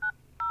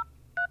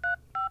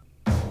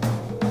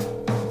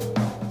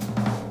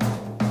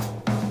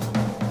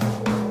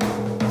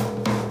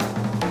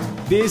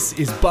This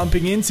is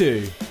Bumping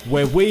Into,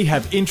 where we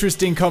have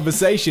interesting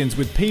conversations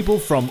with people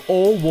from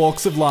all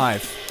walks of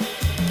life.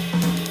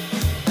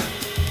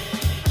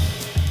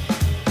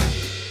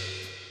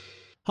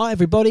 Hi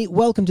everybody,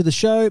 welcome to the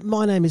show.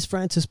 My name is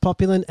Francis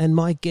Populin and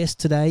my guest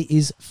today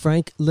is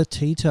Frank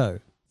Latito.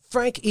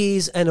 Frank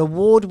is an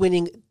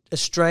award-winning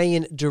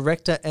Australian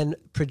director and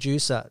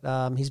producer.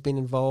 He's been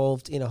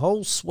involved in a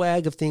whole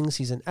swag of things.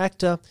 He's an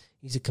actor,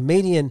 he's a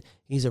comedian,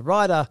 he's a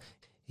writer.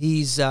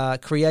 He's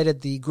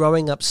created the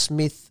Growing Up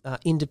Smith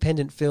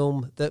independent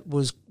film that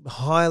was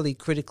highly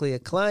critically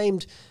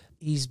acclaimed.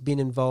 He's been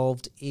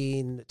involved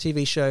in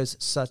TV shows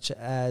such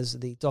as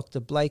the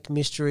Dr. Blake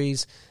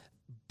Mysteries.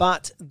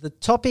 But the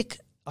topic,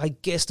 I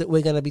guess, that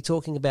we're going to be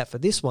talking about for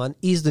this one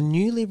is the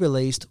newly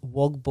released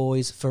Wog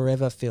Boys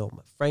Forever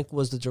film. Frank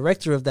was the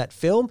director of that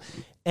film,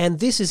 and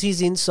this is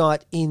his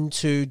insight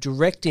into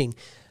directing.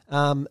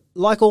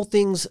 Like all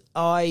things,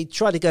 I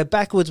try to go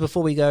backwards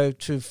before we go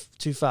too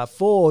far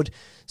forward.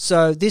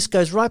 So this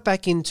goes right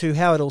back into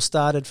how it all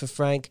started for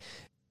Frank,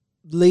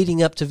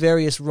 leading up to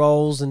various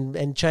roles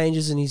and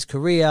changes in his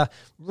career,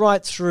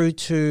 right through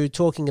to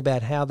talking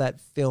about how that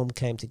film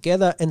came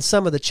together and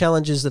some of the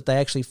challenges that they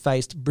actually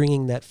faced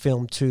bringing that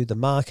film to the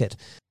market.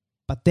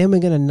 But then we're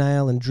going to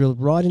nail and drill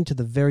right into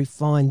the very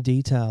fine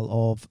detail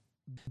of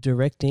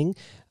directing,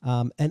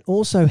 and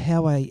also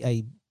how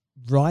a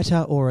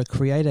writer or a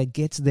creator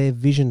gets their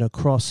vision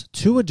across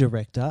to a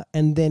director,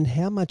 and then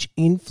how much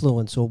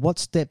influence or what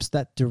steps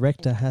that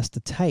director has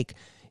to take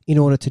in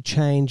order to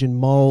change and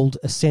mold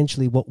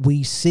essentially what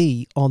we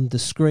see on the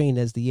screen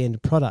as the end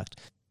product.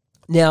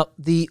 Now,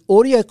 the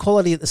audio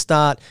quality at the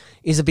start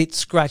is a bit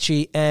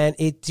scratchy and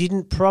it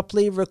didn't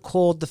properly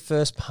record the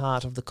first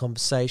part of the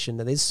conversation.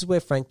 Now, this is where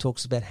Frank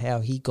talks about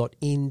how he got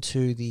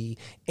into the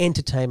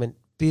entertainment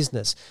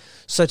business.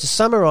 So to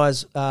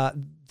summarize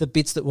the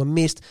bits that were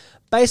missed,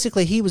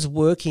 basically he was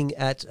working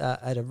at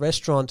a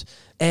restaurant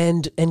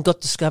and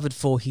got discovered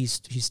for his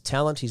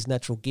talent, his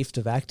natural gift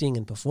of acting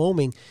and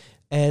performing,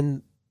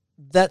 and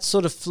that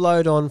sort of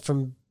flowed on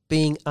from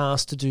being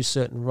asked to do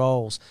certain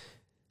roles.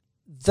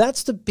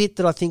 That's the bit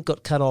that I think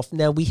got cut off.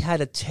 Now, we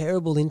had a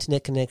terrible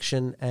internet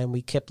connection and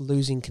we kept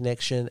losing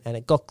connection and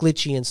it got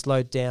glitchy and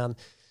slowed down.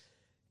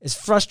 As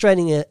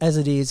frustrating as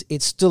it is,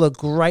 it's still a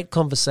great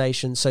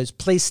conversation. So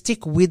please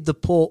stick with the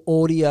poor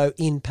audio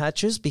in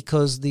patches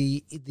because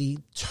the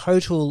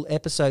total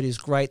episode is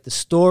great. The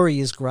story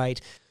is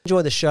great.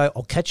 Enjoy the show.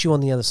 I'll catch you on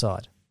the other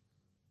side.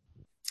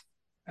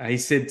 He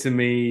said to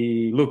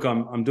me, look,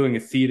 I'm doing a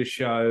theatre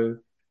show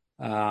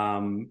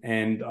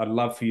and I'd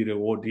love for you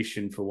to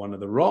audition for one of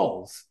the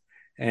roles.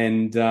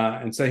 And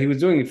so he was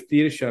doing a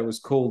theatre show. It was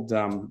called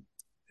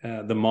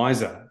The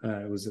Miser.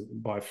 It was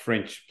by a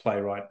French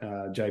playwright,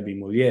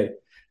 J.B. Molière.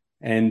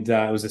 And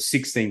it was a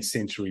 16th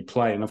century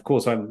play. And, of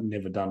course, I'd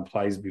never done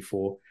plays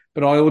before.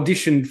 But I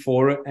auditioned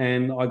for it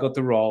and I got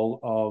the role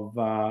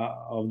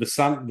of the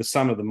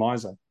son of the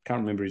miser.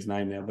 Can't remember his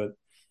name now.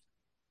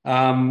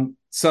 But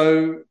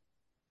so...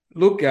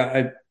 Look,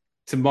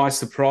 to my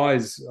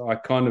surprise, I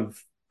kind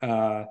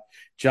of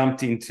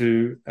jumped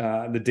into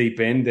the deep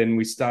end and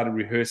we started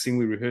rehearsing.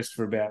 We rehearsed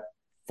for about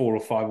 4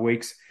 or 5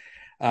 weeks.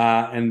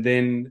 And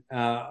then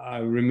I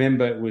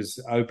remember it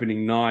was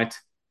opening night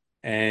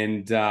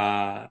and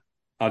I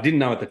didn't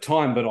know at the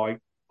time, but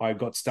I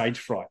got stage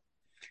fright.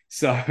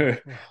 So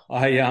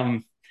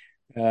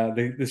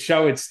the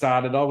show had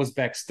started. I was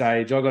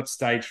backstage. I got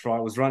stage fright.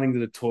 I was running to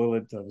the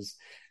toilet. I was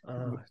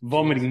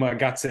vomiting my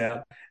guts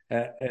out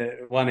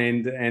at one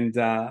end, and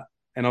I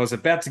was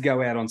about to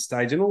go out on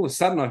stage, and all of a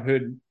sudden I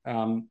heard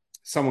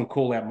someone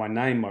call out my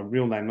name, my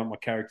real name, not my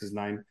character's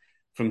name,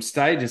 from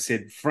stage and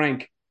said,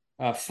 "Frank,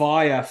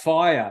 fire,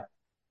 fire."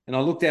 And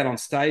I looked out on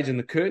stage and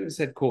the curtains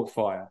had caught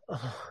fire.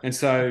 And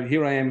so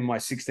here I am in my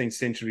 16th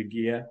century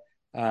gear,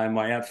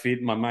 my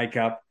outfit, my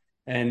makeup,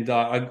 and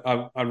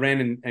I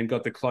ran and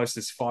got the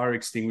closest fire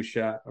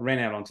extinguisher. I ran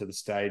out onto the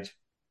stage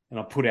and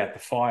I put out the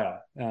fire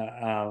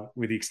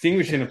with the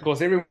extinguisher. And of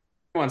course, everyone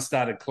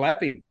started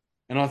clapping.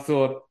 And I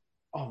thought,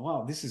 oh,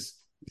 wow, this is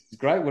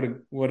great.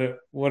 What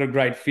a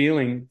great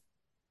feeling.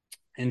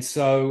 And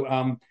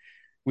so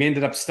we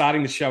ended up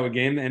starting the show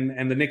again.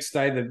 And the next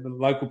day, the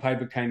local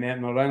paper came out.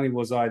 Not only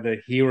was I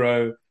the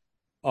hero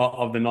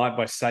of the night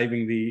by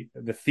saving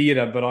the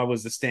theatre, but I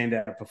was the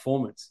standout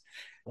performance.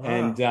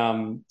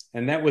 Wow.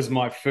 And that was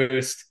my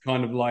first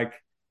kind of like,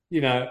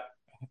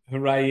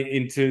 hooray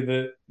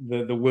into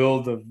the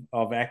world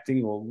of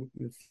acting or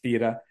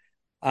theatre.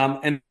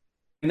 And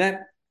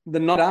that the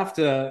night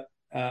after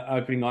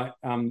opening night,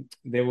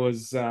 there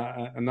was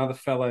another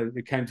fellow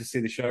who came to see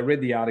the show,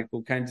 read the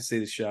article, came to see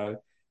the show,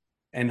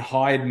 and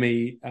hired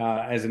me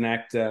as an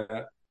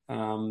actor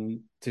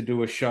to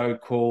do a show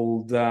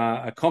called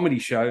a comedy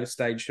show, a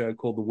stage show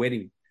called The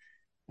Wedding.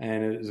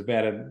 And it was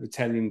about an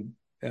Italian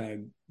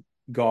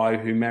guy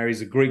who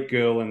marries a Greek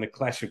girl and the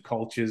clash of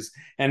cultures.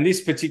 And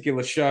this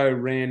particular show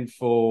ran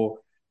for,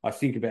 I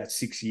think, about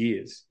 6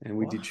 years. And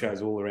we did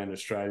shows all around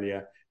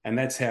Australia. And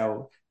that's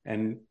how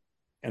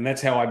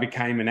I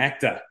became an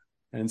actor.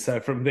 And so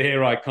from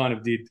there, I kind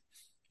of did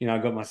I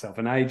got myself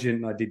an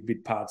agent. I did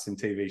bit parts in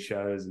TV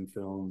shows and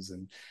films,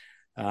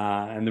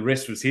 and the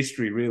rest was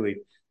history, really.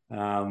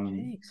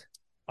 Jeez.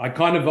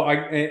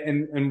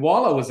 And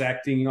while I was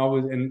acting,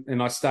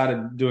 I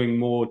started doing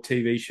more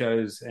TV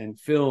shows and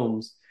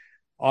films.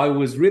 I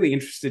was really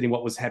interested in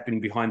what was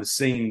happening behind the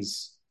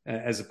scenes,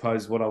 as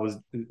opposed to what I was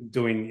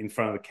doing in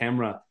front of the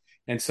camera.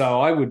 And so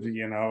I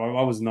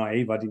was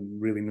naive. I didn't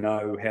really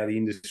know how the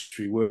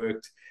industry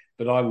worked,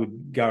 but I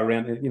would go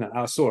around and,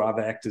 I saw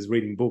other actors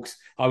reading books.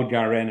 I would go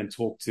around and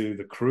talk to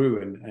the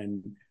crew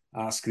and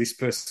ask this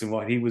person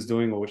what he was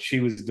doing or what she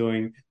was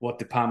doing. What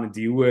department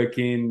do you work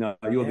in?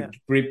 You're the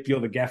grip, you're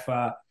the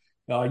gaffer.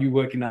 You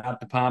work in the art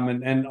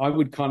department. And I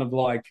would kind of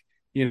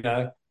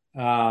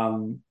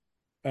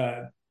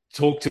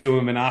talk to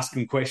him and ask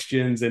him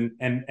questions and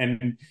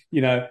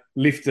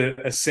lift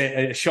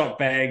a shot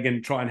bag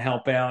and try and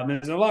help out. And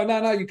it's like,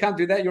 no, you can't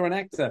do that. You're an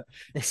actor.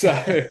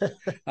 So,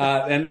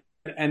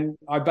 and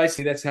I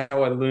basically, that's how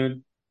I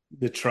learned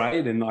the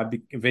trade. And I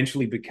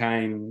eventually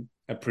became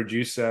a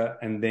producer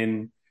and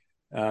then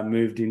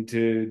moved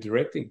into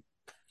directing.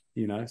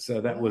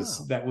 So that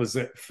was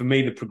for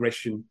me the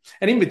progression.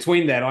 And in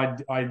between that,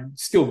 I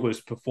still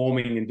was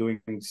performing and doing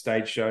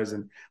stage shows,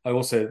 and I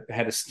also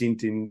had a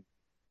stint in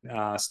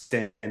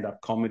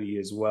stand-up comedy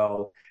as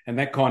well, and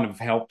that kind of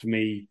helped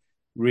me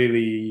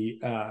really,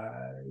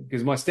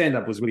 because my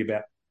stand-up was really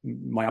about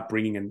my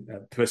upbringing and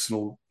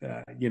personal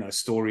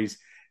stories,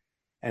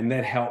 and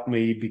that helped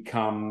me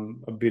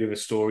become a bit of a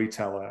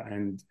storyteller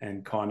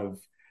and kind of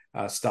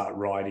start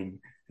writing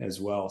as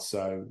well.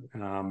 So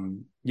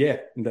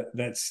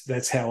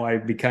that's how I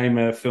became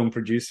a film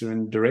producer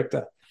and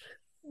director.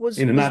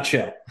 In a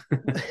nutshell.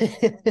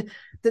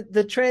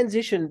 The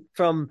transition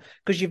from,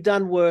 because you've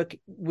done work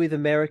with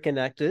American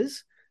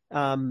actors,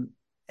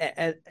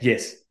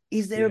 yes,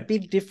 is there a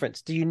big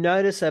difference? Do you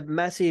notice a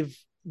massive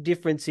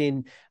difference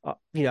in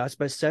I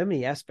suppose so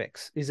many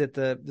aspects? Is it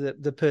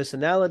the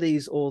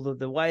personalities or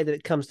the way that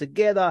it comes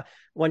together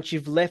once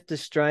you've left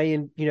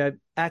Australian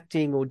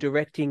acting or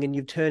directing and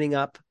you're turning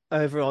up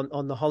over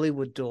on the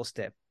Hollywood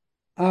doorstep?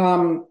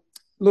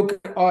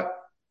 Look,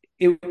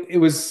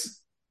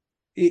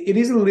 it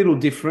is a little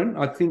different.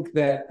 I think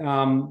that,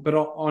 but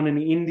on an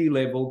indie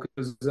level,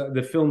 because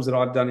the films that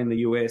I've done in the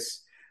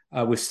US,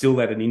 we're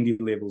still at an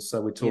indie level. So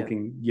we're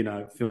talking,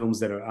 films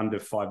that are under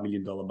 $5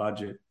 million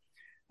budget.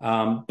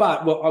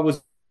 But I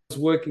was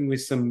working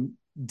with some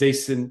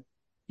decent,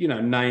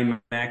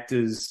 name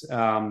actors.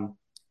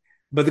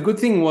 But the good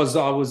thing was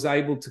I was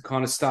able to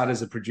kind of start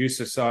as a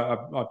producer.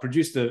 So I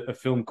produced a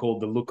film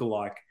called The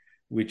Lookalike,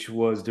 which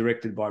was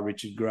directed by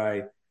Richard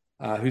Gray,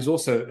 who's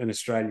also an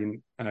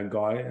Australian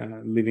guy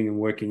living and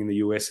working in the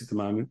US at the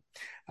moment.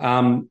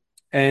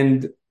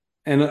 And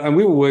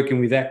we were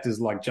working with actors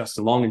like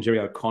Justin Long and Jerry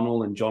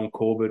O'Connell and John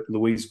Corbett,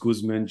 Louise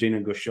Guzman,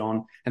 Gina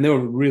Gershon, and they were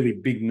really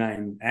big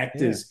name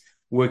actors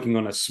working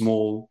on a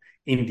small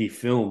indie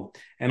film.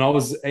 And I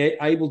was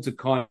able to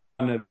kind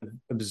of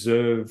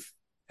observe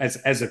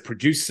as a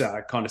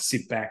producer, kind of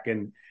sit back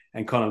and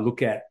kind of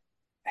look at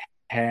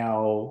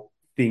how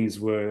things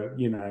were,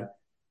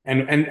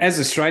 And as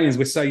Australians,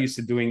 we're so used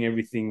to doing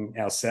everything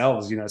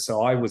ourselves,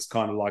 So I was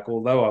kind of like,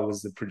 although I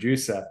was the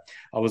producer,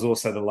 I was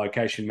also the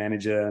location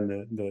manager and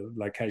the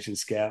location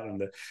scout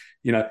and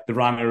the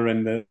runner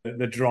and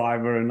the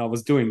driver, and I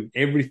was doing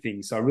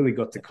everything. So I really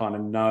got to kind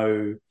of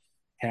know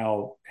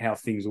how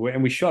things were.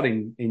 And we shot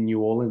in New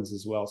Orleans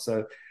as well.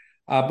 So,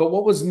 but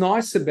what was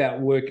nice about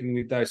working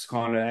with those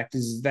kind of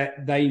actors is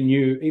that they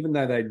knew, even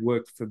though they'd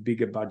worked for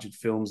bigger budget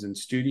films and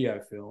studio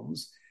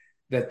films,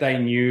 that they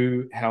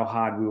knew how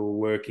hard we were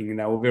working and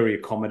they were very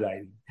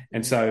accommodating.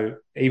 And so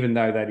even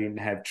though they didn't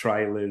have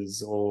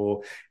trailers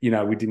or,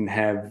 we didn't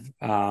have,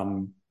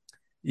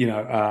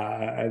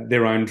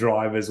 their own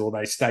drivers, or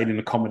they stayed in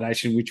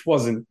accommodation, which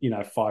wasn't,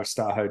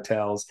 5-star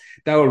hotels,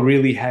 they were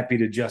really happy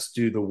to just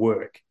do the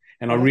work.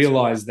 And I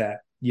realized that,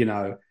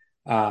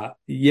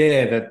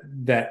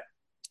 that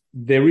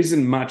there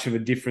isn't much of a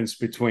difference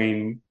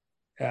between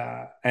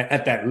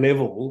at that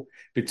level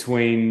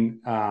between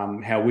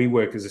how we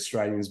work as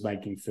Australians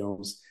making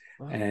films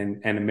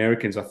and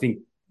Americans. I think,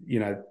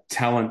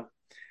 talent,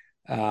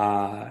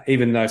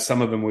 even though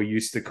some of them were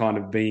used to kind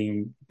of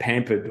being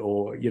pampered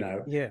or,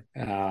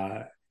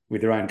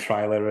 with their own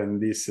trailer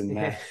and this and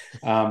that,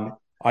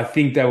 I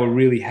think they were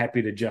really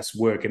happy to just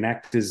work, and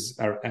actors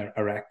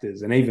are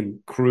actors, and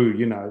even crew,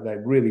 they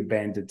really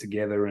banded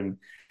together and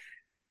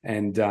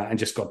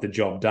just got the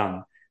job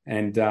done.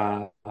 And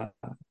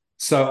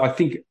so I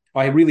think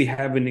I really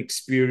haven't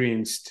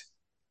experienced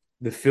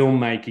the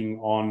filmmaking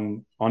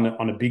on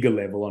a bigger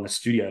level, on a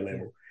studio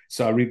level.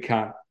 So I really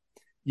can't,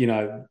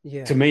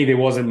 to me, there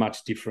wasn't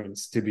much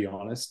difference, to be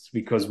honest,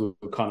 because we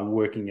were kind of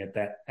working at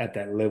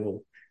that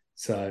level.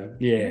 So,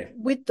 yeah.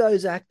 With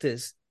those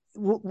actors,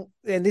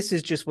 and this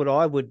is just what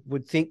I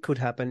would think could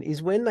happen,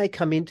 is when they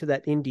come into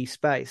that indie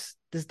space,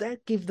 does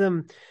that give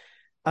them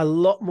a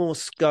lot more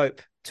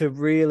scope to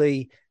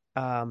really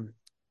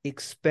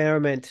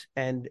experiment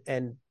and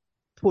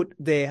put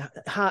their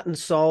heart and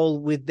soul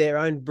with their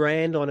own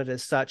brand on it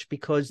as such,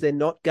 because they're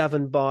not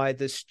governed by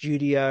the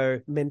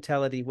studio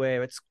mentality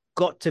where it's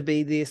got to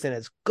be this and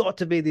it's got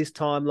to be this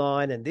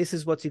timeline and this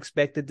is what's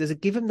expected? Does it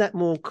give them that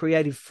more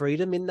creative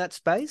freedom in that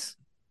space?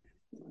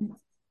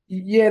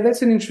 Yeah,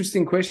 that's an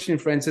interesting question,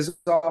 Francis.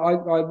 I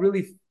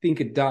really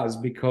think it does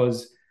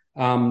because,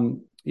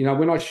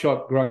 when I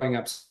shot Growing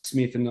Up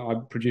Smith, and I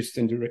produced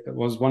and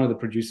was one of the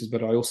producers,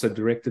 but I also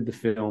directed the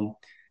film.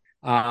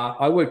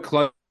 I worked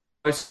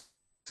closely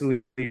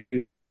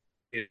with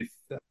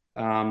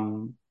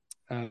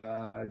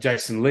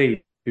Jason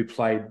Lee, who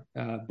played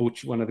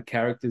Butch, one of the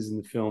characters in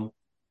the film.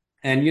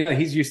 And,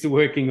 he's used to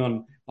working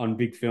on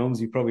big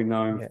films. You probably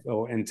know him,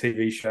 and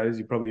TV shows.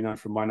 You probably know him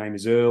from My Name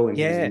is Earl, and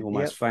he's in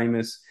Almost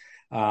Famous.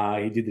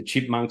 He did the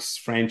Chipmunks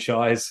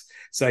franchise.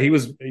 So he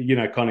was,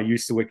 kind of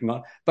used to working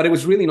on, but it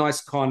was really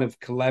nice kind of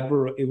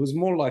collaborate. It was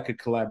more like a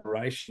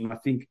collaboration. I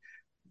think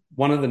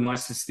one of the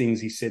nicest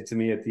things he said to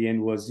me at the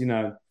end was,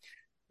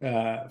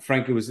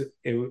 Frank,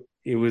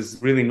 it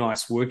was really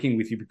nice working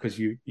with you because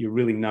you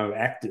really know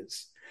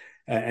actors.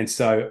 And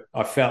so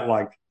I felt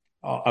like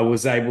I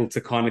was able to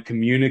kind of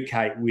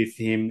communicate with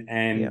him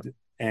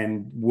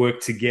and work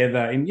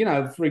together. And,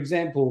 for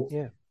example,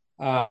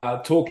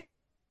 talking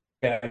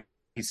about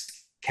his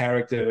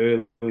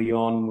character early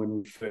on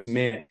when we first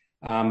met,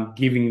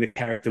 giving the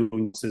character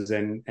nuances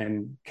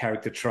and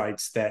character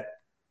traits that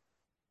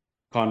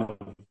kind of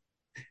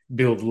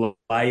build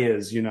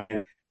layers,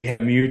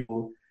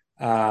 mutual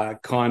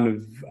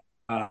kind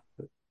of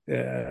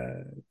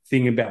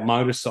thing about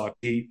motorcycles.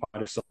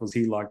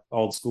 He liked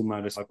old school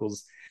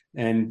motorcycles,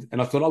 and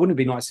I thought, wouldn't it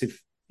be nice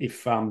if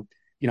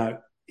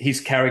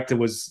his character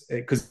was,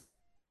 because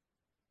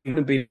it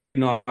would be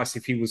nice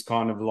if he was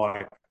kind of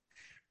like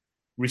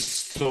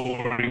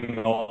restoring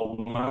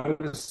old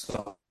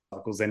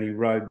motorcycles, and he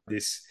rode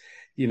this,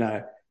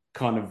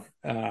 kind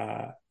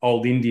of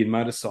old Indian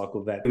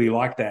motorcycle that really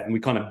liked that, and we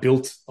kind of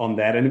built on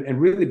that,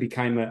 and really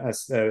became a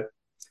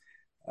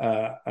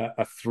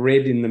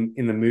thread in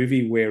the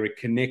movie where it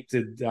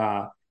connected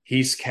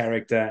his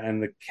character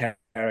and the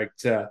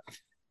character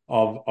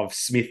of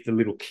Smith, the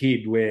little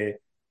kid, where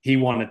he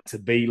wanted to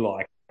be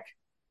like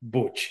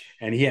Butch,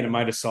 and he had a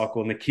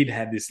motorcycle, and the kid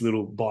had this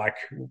little bike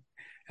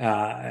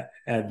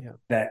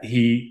that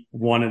he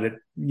wanted it,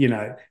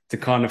 to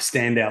kind of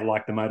stand out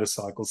like the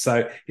motorcycle.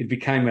 So it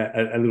became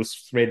a little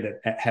thread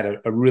that had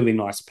a really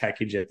nice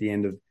package at the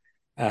end of,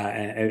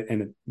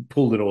 and it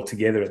pulled it all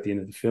together at the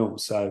end of the film.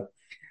 So,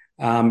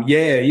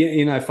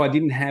 if I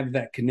didn't have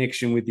that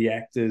connection with the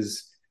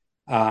actors,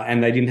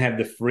 and they didn't have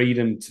the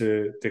freedom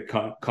to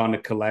kind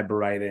of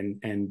collaborate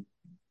and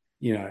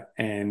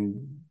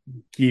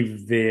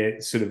give their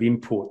sort of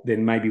input,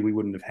 then maybe we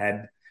wouldn't have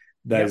had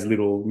those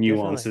little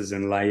nuances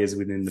and layers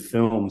within the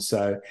film.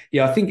 So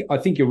I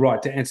think you're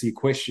right. To answer your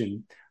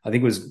question, I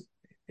think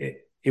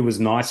it was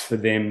nice for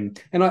them,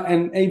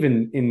 and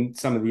even in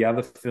some of the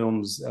other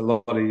films, a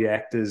lot of the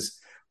actors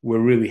were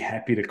really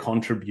happy to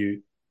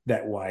contribute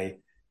that way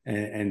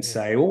and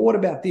say, well, what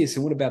about this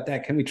and what about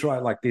that? Can we try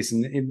it like this?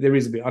 And there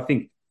is a bit, I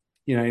think,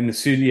 in the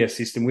studio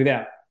system,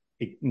 without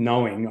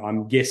knowing,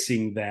 I'm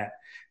guessing that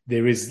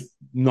there is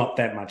not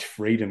that much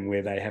freedom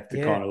where they have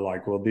to kind of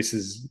like, well, this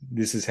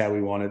is how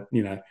we want it.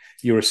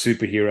 You're a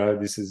superhero.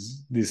 This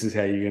is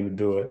how you're going to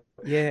do it.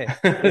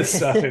 Yeah.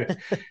 So,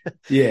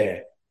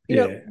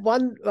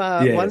 one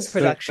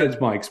production.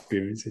 That's my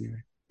experience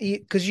anyway.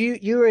 Because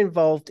you were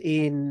involved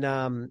in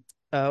an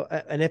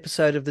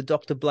episode of the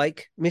Dr.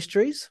 Blake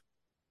Mysteries.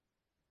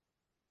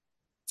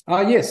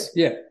 Yes,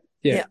 yeah.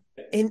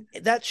 And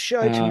that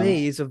show to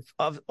me is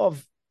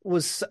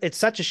it's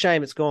such a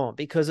shame it's gone,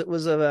 because it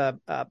was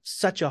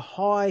such a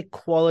high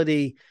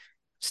quality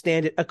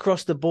standard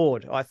across the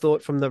board. I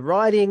thought, from the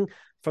writing,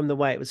 from the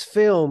way it was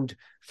filmed,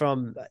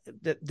 from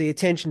the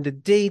attention to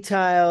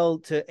detail,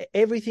 to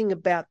everything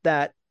about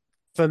that,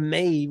 for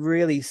me,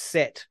 really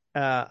set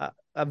a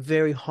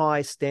very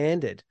high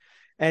standard.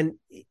 And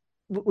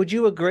would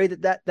you agree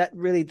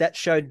that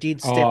show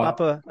did step up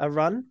a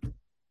run?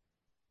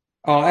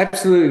 Oh,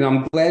 absolutely.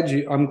 I'm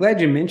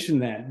glad you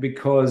mentioned that,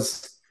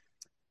 because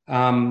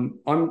I'm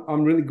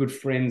really good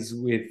friends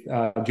with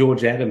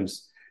George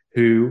Adams,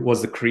 who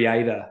was the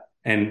creator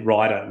and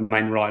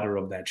main writer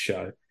of that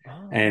show.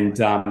 Oh, and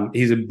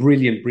he's a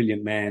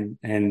brilliant man.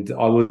 And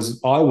I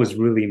was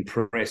really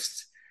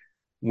impressed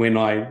when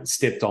I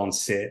stepped on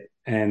set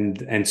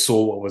and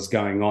saw what was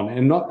going on,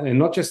 and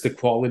not just the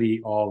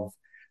quality of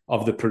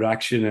the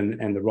production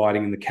and the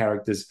writing and the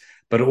characters,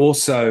 but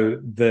also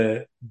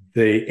the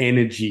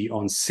energy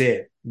on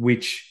set,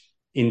 which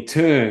in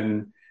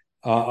turn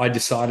I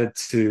decided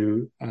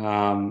to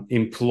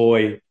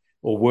employ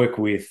or work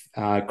with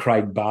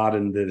Craig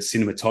Barden, the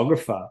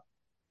cinematographer,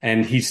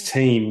 and his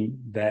team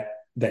that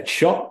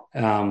shot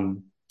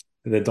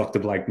the Dr.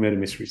 Blake murder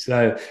mystery.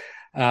 So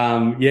so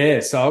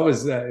I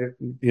was,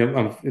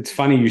 it's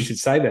funny you should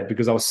say that,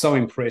 because I was so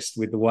impressed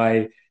with the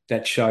way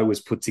that show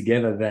was put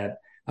together that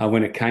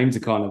when it came to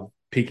kind of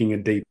picking a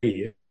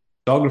DP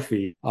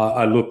photography,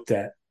 I looked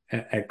at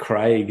at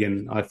Craig,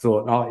 and I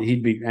thought, oh,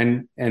 he'd be,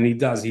 and he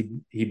does.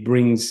 He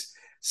brings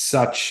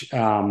such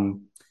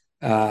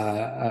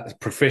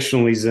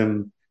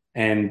professionalism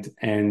and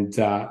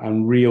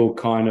real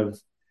kind of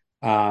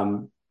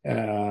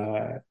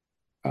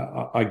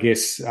I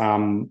guess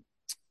the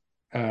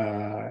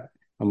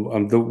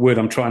word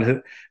I'm trying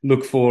to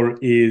look for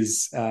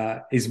is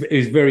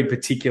very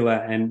particular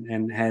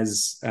and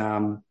has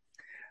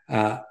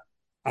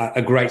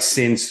a great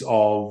sense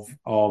of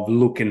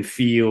look and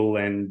feel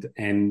and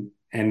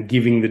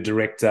giving the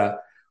director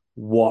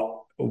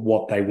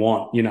what they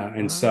want, you know,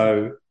 and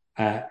so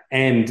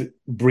and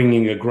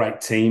bringing a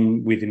great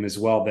team with him as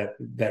well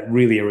that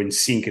really are in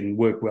sync and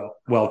work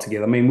well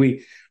together. I mean,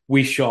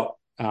 we shot.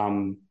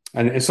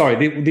 And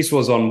sorry, this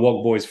was on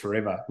Wog Boys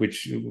Forever,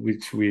 which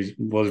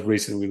was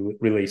recently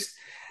released.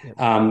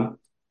 Yep.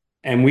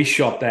 And we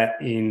shot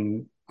that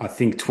in, I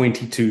think,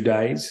 22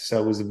 days.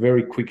 So it was a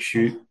very quick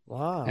shoot.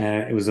 Wow.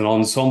 It was an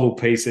ensemble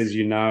piece, as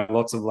you know,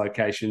 lots of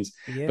locations.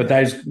 Yeah. But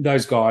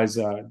those guys,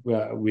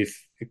 with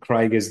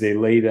Craig as their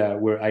leader,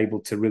 were able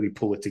to really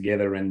pull it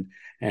together, and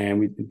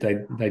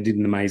they did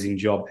an amazing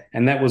job.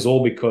 And that was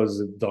all because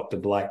of Dr.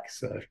 Blake.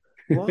 So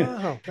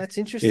wow, that's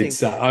interesting.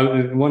 It's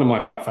one of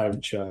my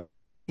favorite shows.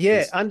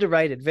 Yeah,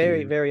 underrated,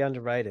 very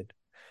underrated.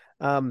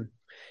 So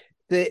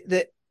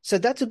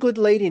that's a good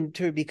lead in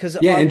too, because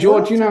and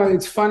George, you know,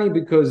 it's funny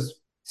because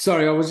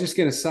sorry, I was just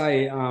going to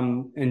say,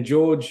 and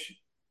George,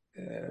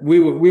 we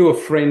were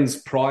friends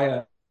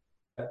prior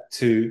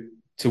to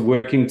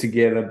working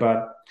together,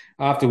 but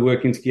after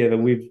working together,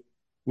 we've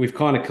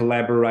kind of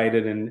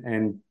collaborated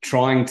and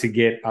trying to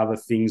get other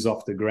things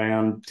off the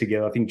ground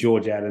together. I think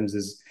George Adams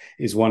is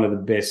one of the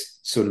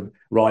best sort of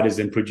writers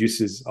and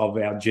producers of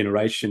our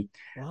generation.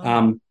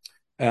 Wow.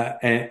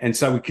 And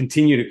so we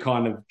continue to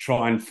kind of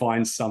try and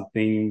find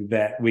something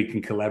that we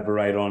can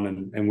collaborate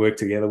on and work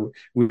together.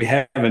 We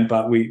haven't,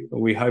 but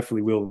we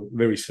hopefully will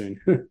very soon.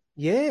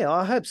 Yeah,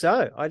 I hope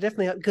so. I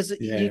definitely, because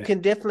you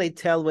can definitely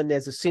tell when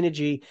there's a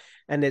synergy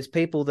and there's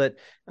people that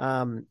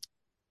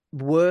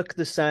work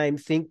the same,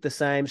 think the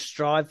same,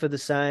 strive for the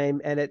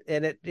same, and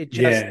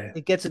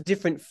it gets a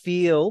different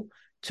feel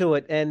to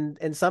it.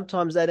 And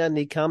sometimes that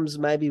only comes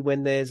maybe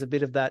when there's a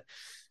bit of that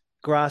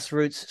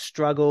grassroots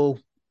struggle,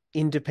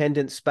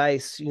 independent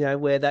space, you know,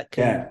 where that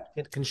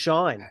can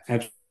shine.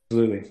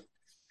 Absolutely.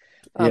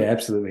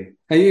 Absolutely.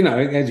 And, you know,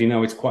 as you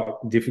know, it's quite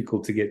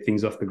difficult to get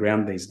things off the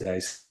ground these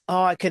days.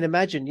 Oh, I can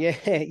imagine. Yeah.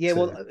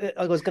 Well,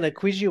 I was going to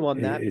quiz you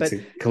on that. It's a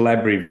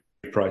collaborative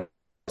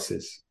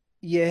process.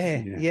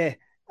 Yeah.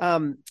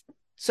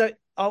 So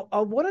I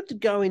wanted to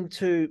go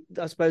into,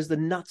 I suppose, the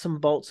nuts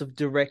and bolts of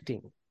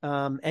directing,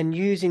 and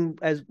using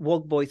as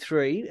Wog Boy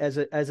 3 as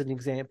an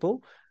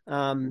example.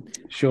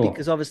 Sure.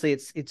 Because obviously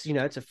it's you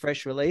know, it's a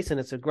fresh release and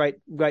it's a great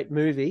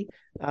movie.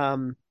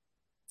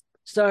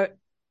 So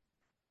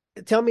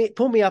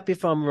pull me up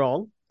if I'm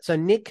wrong. So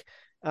Nick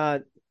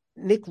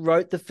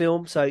wrote the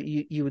film. So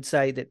you would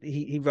say that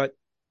he wrote,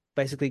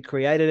 basically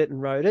created it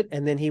and wrote it,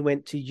 and then he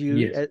went to you,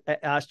 yes,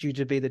 asked you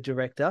to be the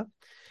director.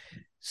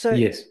 So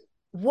yes,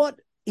 what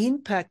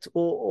impact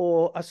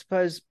or I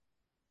suppose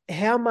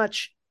how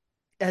much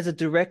as a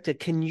director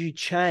can you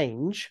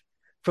change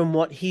from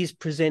what he's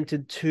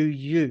presented to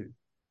you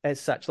as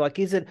such? Like,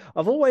 is it,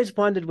 I've always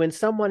wondered when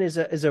someone is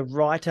a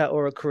writer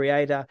or a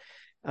creator,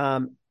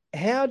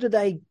 how do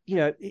they, you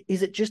know,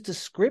 is it just a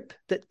script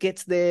that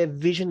gets their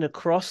vision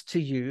across to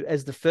you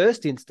as the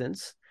first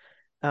instance?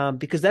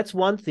 Because that's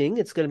one thing.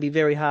 It's going to be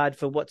very hard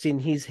for what's in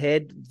his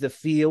head, the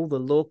feel, the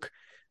look,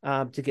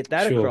 to get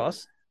that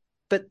across.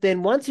 But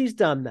then once he's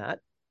done that,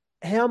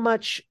 how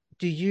much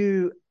do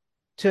you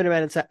turn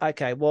around and say,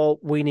 okay, well,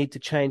 we need to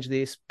change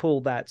this, pull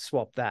that,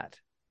 swap that?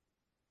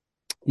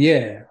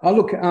 Yeah. Oh,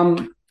 look,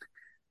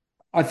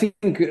 I think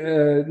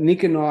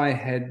Nick and I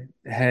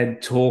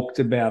had talked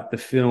about the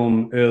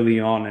film early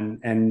on,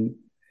 and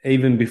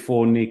even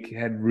before Nick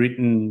had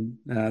written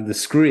the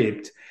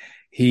script,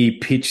 he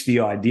pitched the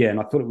idea, and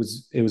I thought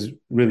it was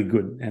really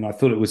good, and I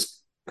thought it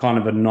was kind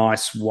of a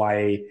nice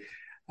way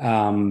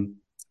to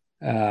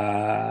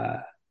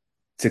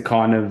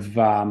kind of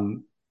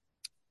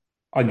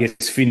I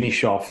guess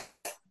finish off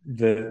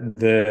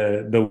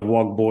the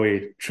Wog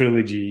Boy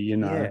trilogy, you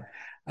know.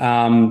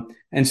 Yeah.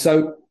 And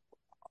so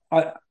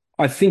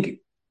I think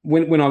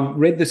when I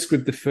read the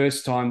script the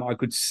first time, I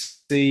could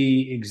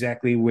see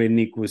exactly where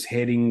Nick was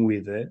heading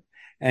with it,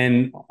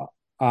 and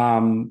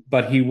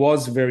but he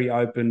was very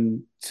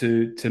open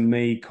to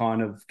me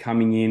kind of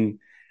coming in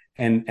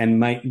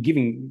and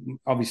giving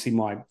obviously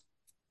my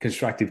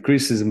constructive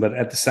criticism, but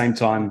at the same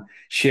time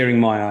sharing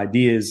my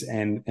ideas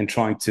and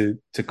trying to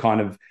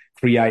kind of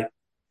create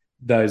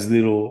those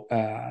little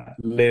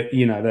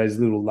those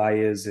little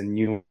layers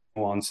and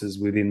nuances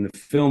within the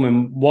film.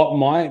 And what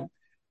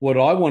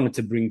I wanted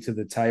to bring to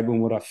the table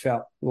and what I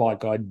felt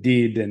like I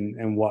did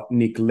and what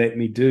Nick let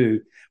me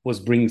do was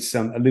bring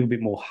a little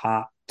bit more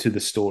heart to the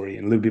story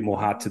and a little bit more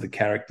heart to the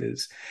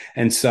characters.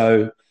 And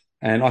so,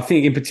 and I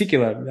think in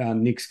particular,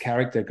 Nick's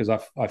character, because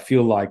I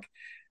feel like,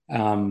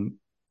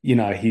 you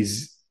know,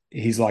 he's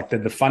he's like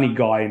the funny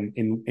guy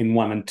in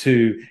one and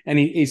two, and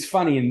he's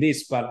funny in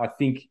this, but I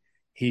think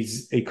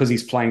because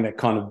he's playing that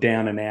kind of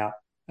down and out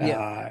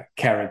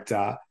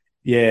character.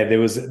 Yeah, there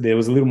was a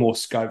little more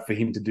scope for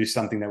him to do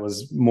something that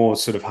was more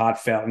sort of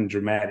heartfelt and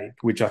dramatic,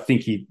 which I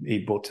think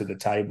he brought to the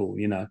table,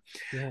 you know.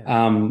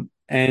 Yeah.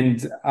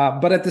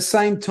 But at the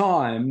same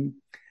time,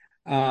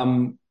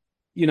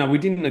 you know, we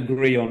didn't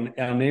agree on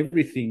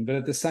everything, but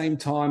at the same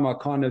time,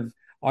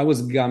 I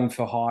was gun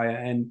for hire,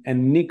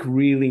 and Nick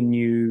really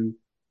knew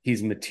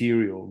his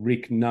material.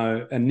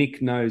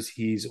 Nick knows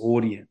his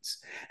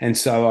audience, and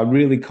so I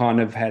really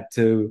kind of had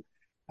to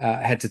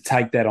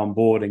take that on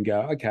board and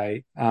go,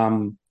 okay,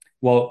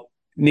 well,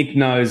 Nick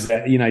knows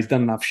that, you know, he's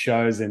done enough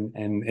shows and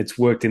it's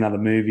worked in other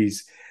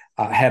movies,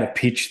 how to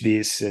pitch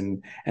this,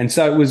 and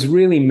so it was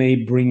really me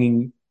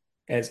bringing,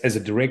 as a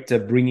director,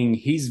 bringing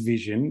his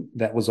vision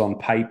that was on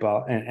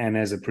paper and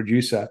as a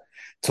producer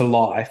to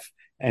life,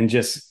 and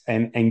just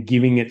and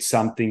giving it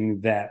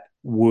something that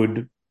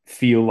would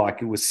feel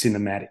like it was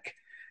cinematic.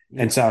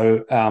 Yeah. And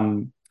so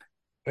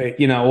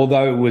you know,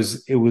 although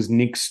it was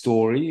Nick's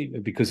story,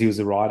 because he was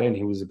a writer and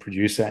he was a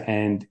producer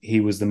and he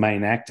was the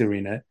main actor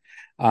in it,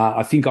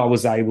 I think I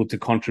was able to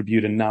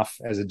contribute enough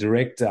as a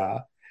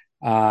director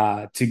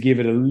to give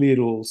it a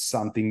little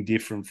something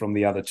different from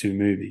the other two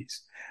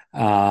movies.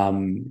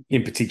 In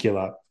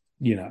particular,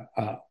 you know,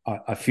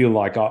 I feel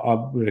like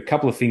a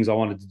couple of things I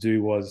wanted to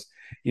do was,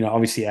 you know,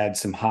 obviously add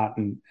some heart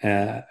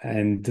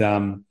and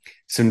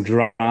some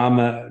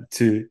drama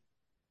to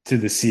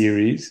the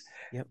series.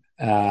 Yep.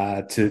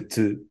 To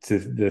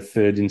the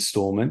third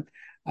installment,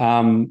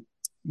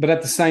 but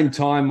at the same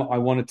time, I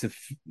wanted to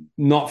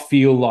not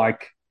feel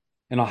like,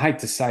 and I hate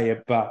to say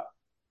it, but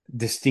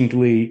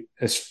distinctly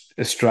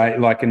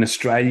like an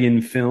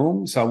Australian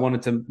film. So I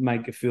wanted to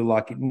make it feel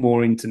like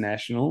more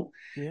international.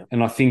 Yeah.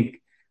 And I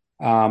think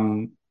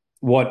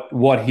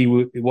what he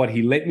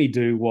let me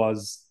do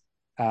was,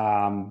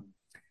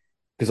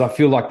 because I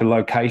feel like the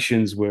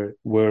locations were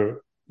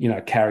you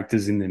know,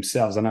 characters in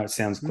themselves. I know it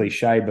sounds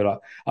cliche,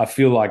 but I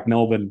feel like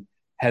Melbourne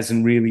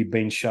hasn't really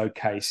been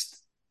showcased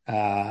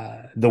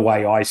the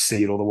way I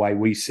see it, or the way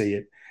we see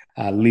it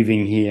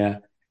living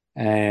here.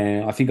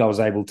 And I think I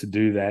was able to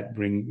do that,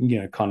 bring, you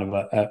know, kind of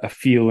a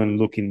feel and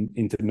look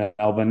into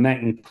Melbourne. That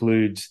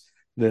includes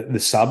the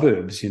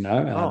suburbs, you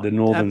know, the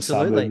northern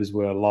absolutely. suburbs,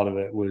 where a lot of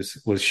it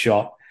was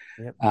shot.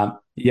 Yep.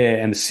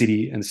 And the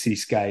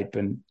cityscape,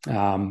 and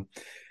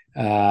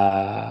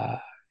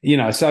you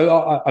know,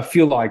 so I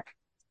feel like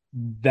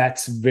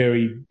that's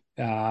very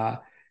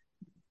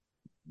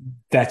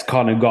that's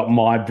kind of got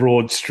my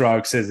broad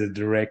strokes as a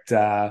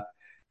director.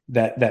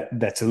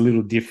 That's a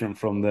little different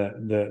from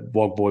the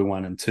Wog Boy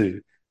 1 and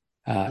 2.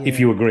 If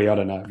you agree, I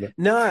don't know. But.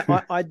 No,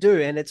 I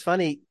do, and it's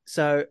funny.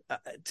 So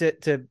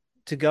to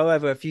go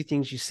over a few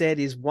things you said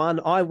is, one,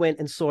 I went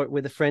and saw it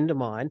with a friend of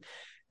mine,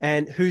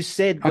 and who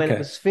said when it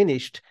was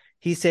finished,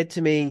 he said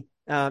to me,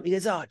 he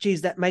goes, "Oh,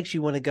 geez, that makes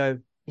you want to go,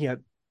 you know,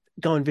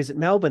 go and visit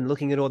Melbourne,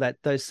 looking at all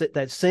those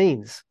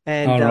scenes."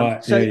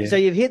 And so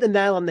you've hit the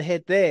nail on the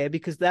head there,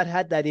 because that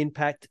had that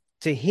impact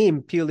to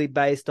him purely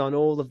based on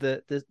all of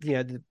the you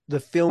know, the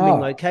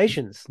filming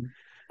locations.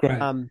 Great.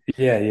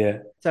 Yeah.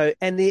 So,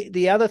 and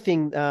the other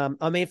thing,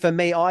 I mean, for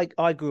me,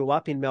 I grew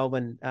up in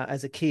Melbourne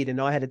as a kid, and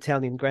I had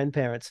Italian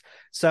grandparents.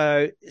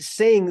 So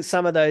seeing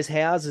some of those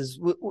houses,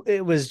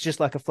 it was just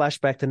like a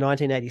flashback to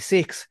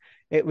 1986.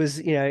 It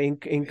was, you know,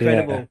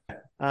 incredible.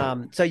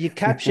 Yeah. So you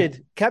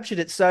captured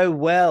it so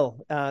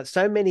well,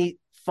 so many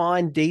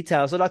fine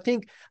details that I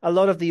think a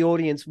lot of the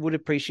audience would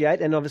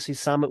appreciate, and obviously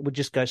some it would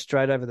just go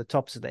straight over the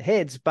tops of their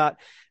heads. But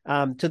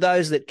to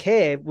those that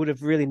care, would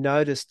have really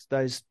noticed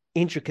those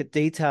intricate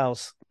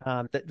details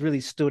that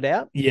really stood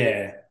out.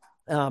 Yeah.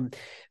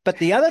 But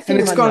the other thing,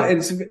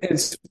 and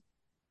it's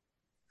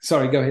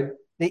sorry, go ahead.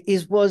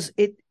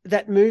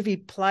 That movie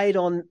played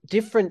on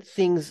different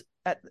things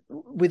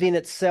within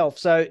itself.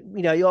 So,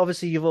 you know,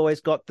 you've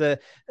always got the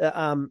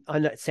I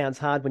know it sounds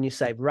hard when you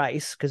say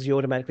race, because you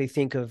automatically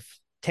think of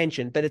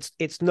tension, but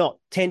it's not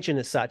tension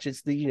as such.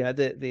 It's the, you know,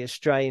 the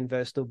Australian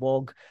versus the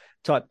Wog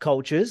type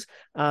cultures.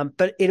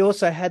 But it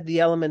also had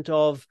the element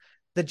of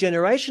the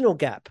generational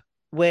gap,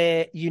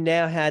 where you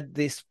now had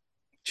this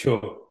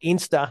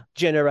Insta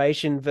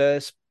generation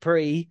versus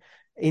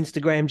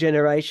pre-Instagram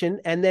generation,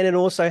 and then it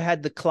also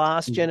had the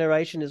class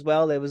generation as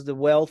well. There was the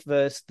wealth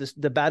versus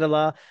the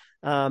battler,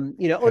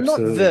 you know, or not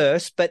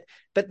verse, but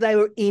they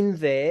were in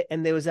there,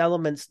 and there was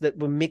elements that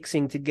were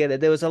mixing together.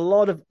 There was a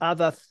lot of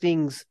other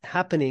things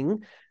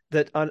happening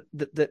that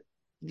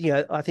you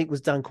know, I think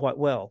was done quite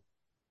well.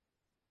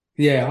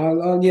 Yeah,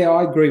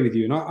 I agree with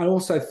you, and I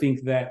also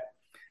think that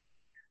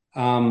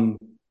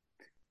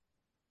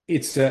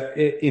it's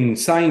in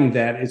saying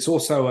that, it's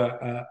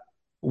also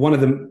one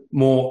of the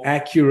more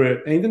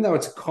accurate, even though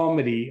it's a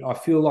comedy, I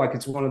feel like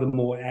it's one of the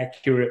more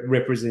accurate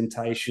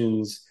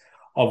representations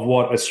of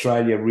what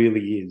Australia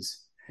really is,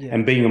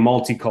 and being a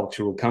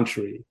multicultural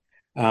country.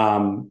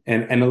 And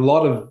a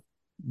lot of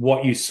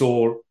what you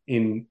saw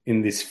in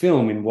this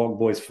film, in Wog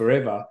Boys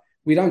Forever,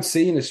 we don't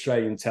see in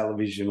Australian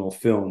television or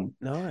film.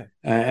 No.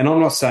 And I'm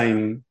not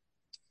saying,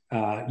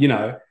 you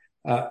know,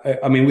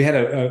 I mean, we had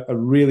a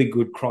really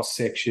good cross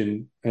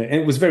section, and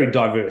it was very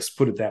diverse,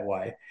 put it that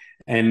way.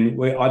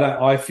 And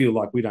I feel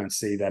like we don't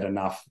see that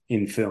enough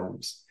in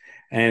films.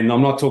 And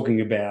I'm not talking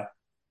about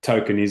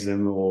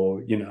tokenism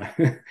or, you know,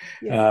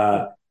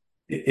 Yeah.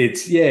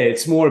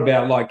 it's more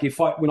about like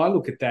when I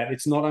look at that,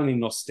 it's not only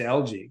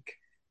nostalgic,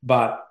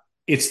 but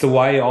it's the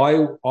way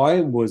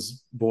I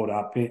was brought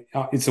up.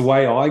 It's the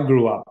way I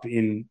grew up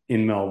in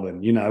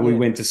Melbourne. You know, we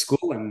went to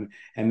school and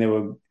there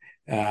were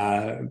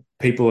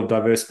people of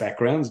diverse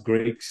backgrounds: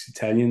 Greeks,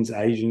 Italians,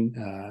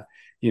 Asian,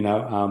 you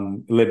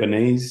know,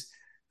 Lebanese.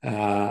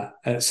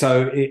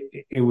 So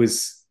it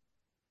was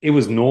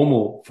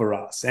normal for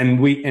us,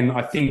 and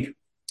I think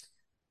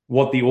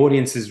what the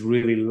audiences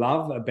really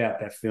love about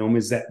that film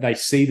is that they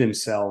see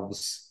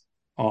themselves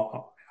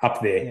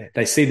up there. Yeah.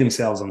 They see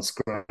themselves on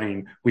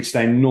screen, which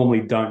they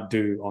normally don't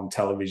do on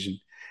television.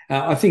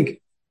 I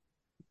think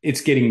it's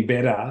getting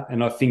better,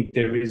 and I think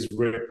there is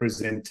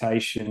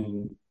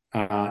representation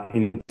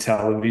in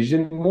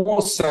television.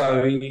 More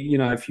so, you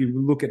know, if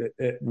you look at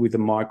it with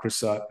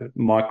a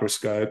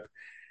microscope,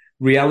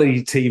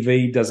 reality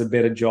TV does a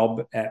better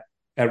job at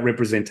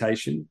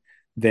representation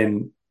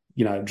than,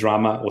 you know,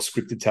 drama or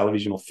scripted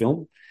television or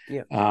film.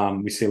 Yeah.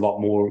 We see a lot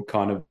more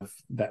kind of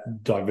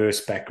that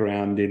diverse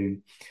background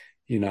in,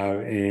 you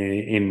know,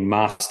 in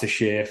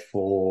MasterChef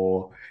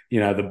or, you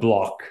know, The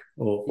Block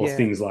or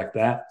things like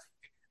that.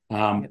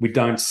 We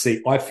don't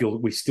see, I feel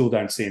we still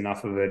don't see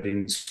enough of it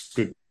in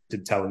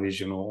scripted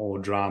television or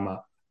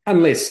drama,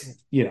 unless,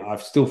 you know, I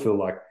still feel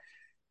like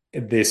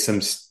there's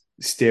some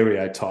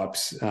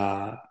stereotypes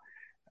in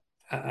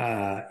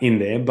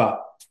there.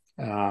 But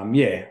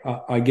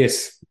I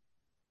guess,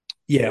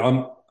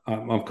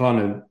 I'm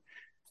kind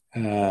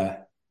of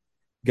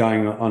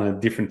going on a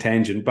different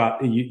tangent,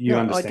 but you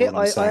understand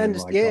what I'm saying. I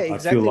understand. Like, Yeah, I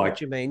exactly feel like,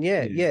 what you mean.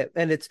 Yeah.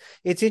 And it's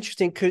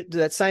interesting.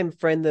 That same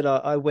friend that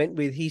I went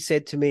with, he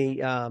said to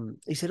me,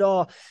 he said,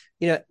 "Oh,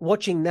 you know,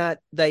 watching that,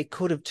 they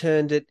could have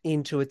turned it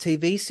into a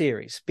TV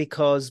series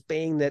because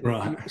being that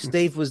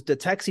Steve was the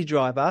taxi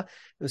driver,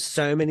 there's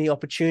so many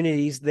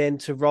opportunities then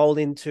to roll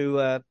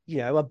into you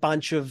know, a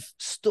bunch of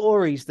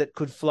stories that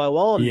could flow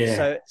on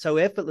so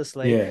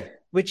effortlessly,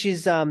 which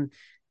is onto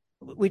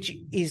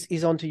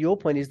your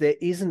point, is there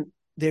isn't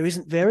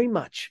very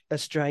much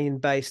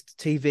Australian-based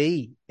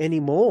TV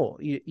anymore.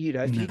 You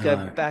know, if you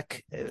go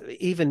back,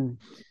 even,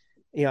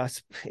 you know,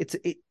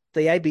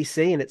 the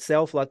ABC in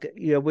itself, like,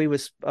 you know, we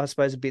was, I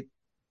suppose, a bit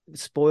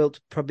spoiled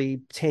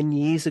probably 10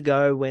 years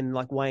ago when,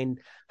 like, Wayne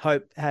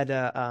Hope had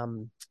a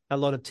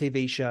lot of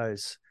TV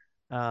shows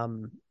you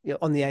know,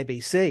 on the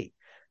ABC.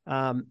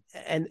 And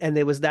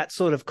there was that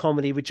sort of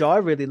comedy, which I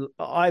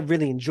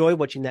really enjoy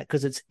watching that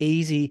because it's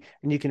easy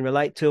and you can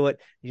relate to it.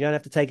 You don't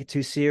have to take it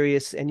too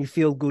serious and you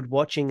feel good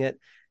watching it.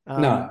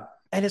 No,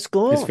 and it's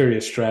gone. it's very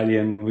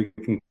Australian. We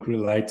can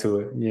relate to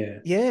it.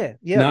 Yeah.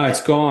 No,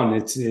 it's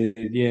gone.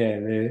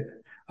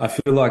 I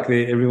feel like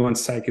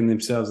everyone's taking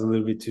themselves a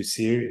little bit too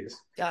serious.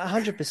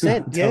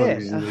 100%.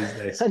 Television these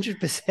days.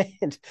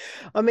 100%.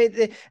 I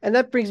mean, and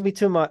that brings me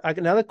to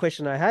another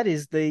question I had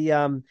is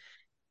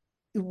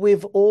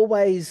we've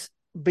always,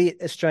 be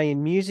it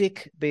Australian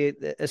music, be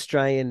it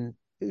Australian,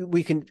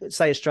 we can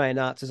say Australian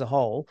arts as a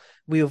whole,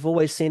 we have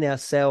always seen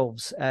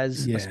ourselves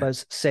as, I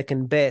suppose,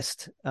 second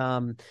best.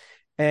 And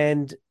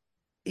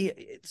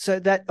so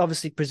that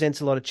obviously presents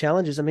a lot of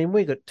challenges. I mean,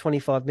 we've got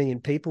 25 million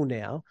people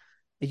now.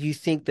 You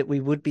think that we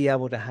would be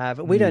able to have,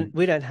 we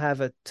don't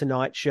have a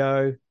Tonight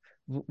Show.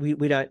 We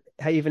don't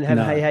even have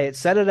Hey Hey It's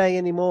Saturday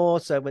anymore.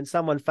 So when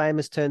someone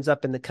famous turns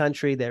up in the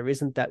country, there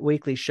isn't that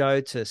weekly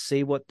show to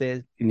see what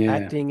they're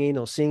acting in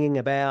or singing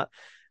about.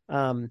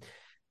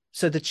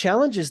 So the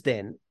challenges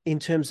then, in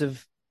terms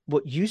of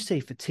what you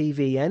see for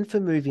TV and for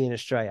movie in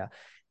Australia,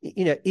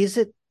 you know, is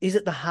it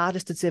the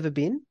hardest it's ever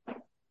been?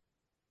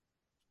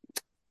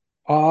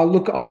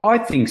 Look, I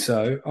think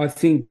so. I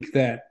think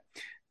that,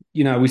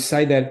 you know, we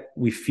say that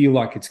we feel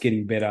like it's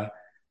getting better,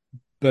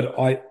 but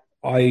I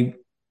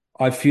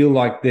feel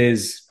like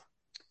there's.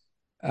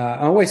 I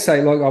always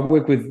say, like, I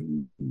work with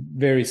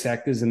various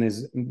actors, and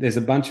there's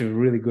a bunch of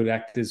really good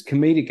actors,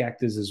 comedic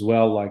actors as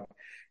well, like,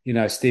 you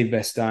know, Steve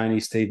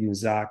Bastoni, Steve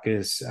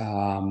Mazarkas,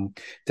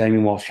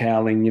 Damien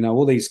Walsh-Howling, you know,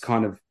 all these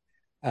kind of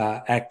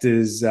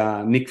actors,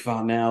 Nick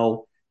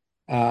Farnell,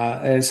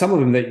 and some of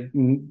them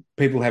that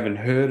people haven't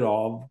heard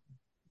of,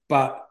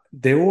 but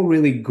they're all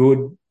really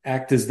good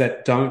actors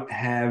that don't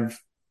have,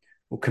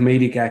 or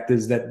comedic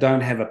actors that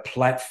don't have a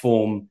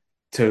platform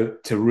to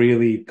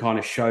really kind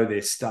of show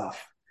their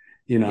stuff,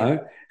 you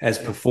know, as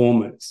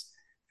performers,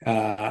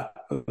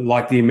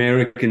 like the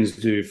Americans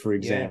do, for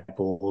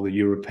example, or the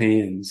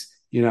Europeans.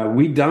 You know,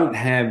 we don't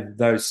have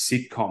those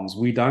sitcoms.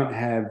 We don't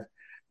have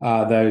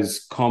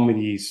those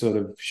comedy sort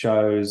of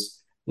shows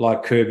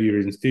like Curb Your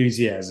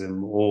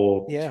Enthusiasm,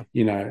 or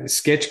Yeah.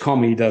 sketch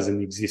comedy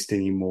doesn't exist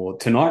anymore.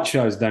 Tonight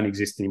shows don't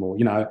exist anymore.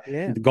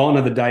 Yeah. Gone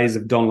are the days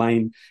of Don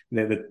Lane,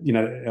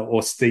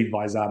 or Steve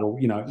Vizard, or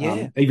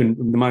Yeah. even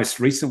the most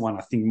recent one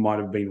I think might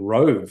have been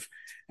Rove,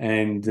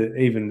 and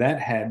even that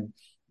had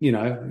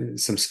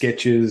some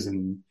sketches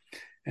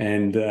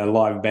and a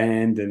live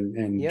band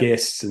and Yep.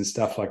 guests and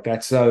stuff like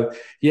that. So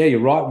yeah, you're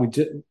right.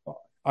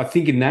 I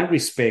think in that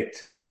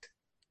respect,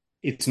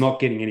 it's not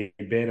getting any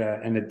better,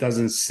 and it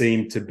doesn't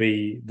seem to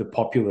be the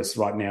populace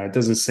right now. It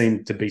doesn't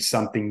seem to be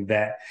something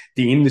that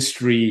the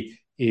industry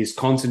is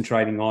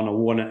concentrating on or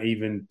want to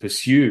even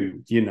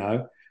pursue.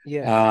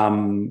 Yeah.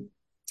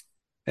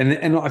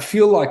 And I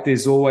feel like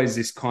there's always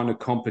this kind of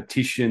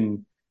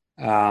competition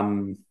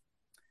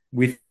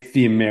with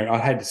I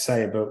hate to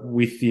say it, but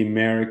with the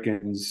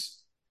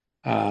Americans,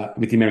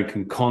 with the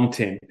American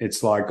content.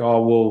 It's like,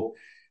 oh well,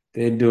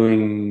 they're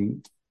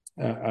doing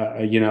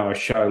a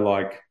show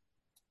like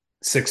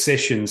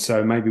Succession,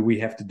 so maybe we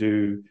have to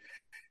do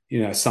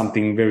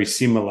something very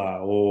similar,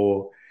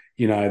 or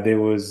there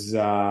was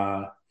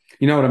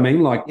you know what I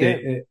mean, like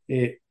Yeah.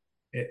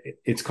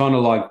 it's kind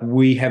of like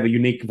we have a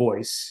unique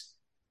voice,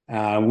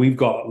 we've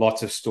got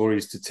lots of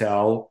stories to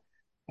tell,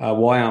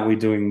 why aren't we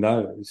doing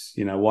those,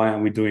 why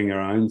aren't we doing our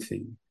own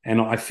thing?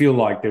 And I feel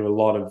like there are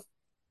a lot of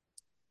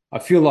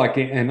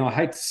and I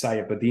hate to say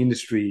it, but the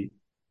industry,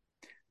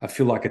 I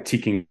feel like, are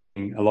ticking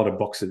a lot of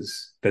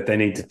boxes that they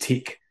need to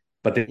tick,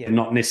 but they're Yeah.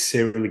 not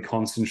necessarily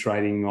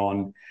concentrating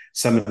on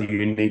some of the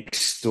unique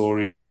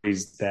stories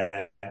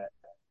that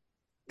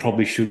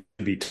probably should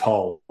be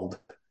told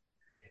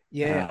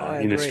Yeah. I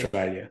in agree.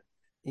 Australia,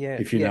 Yeah.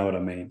 if you Yeah. know what I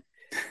mean,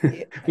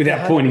 Yeah.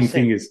 without pointing 100%.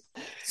 fingers.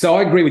 So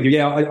I agree with you.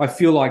 Yeah, I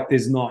feel like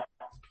there's not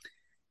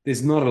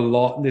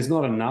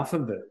enough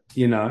of it,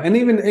 And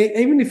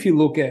even if you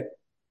look at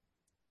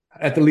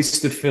the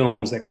list of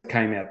films that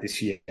came out this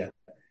year,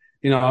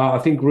 I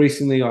think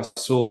recently I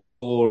saw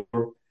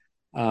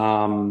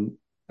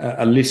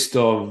a list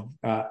of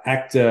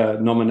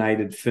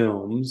actor-nominated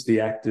films, the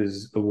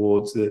Actors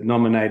Awards, the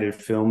nominated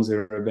films.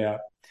 There are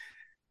about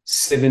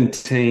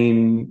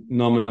 17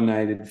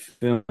 nominated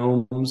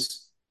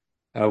films.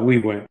 We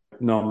weren't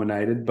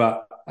nominated,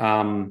 but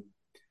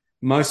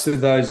most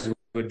of those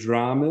were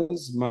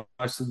dramas.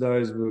 Most of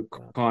those were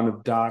kind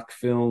of dark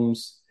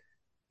films.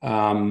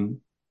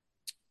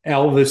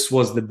 Elvis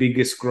was the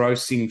biggest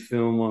grossing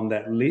film on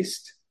that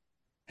list,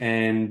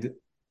 and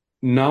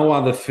no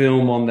other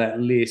film on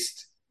that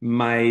list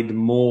made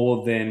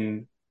more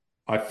than,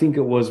 I think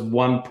it was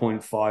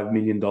 $1.5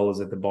 million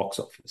at the box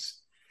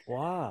office.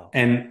 Wow.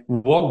 And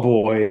Wog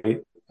Boy,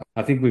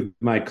 I think we've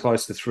made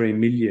close to 3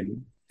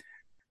 million.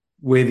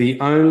 We're the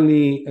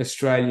only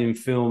Australian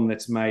film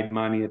that's made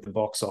money at the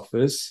box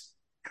office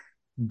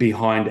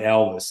behind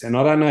Elvis. And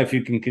I don't know if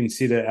you can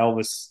consider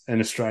Elvis an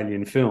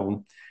Australian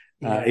film,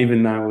 Yeah.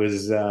 even though it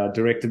was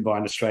directed by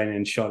an Australian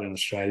and shot in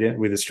Australia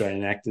with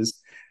Australian actors,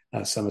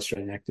 some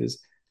Australian actors.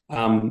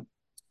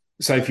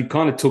 So if you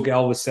kind of took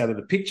Elvis out of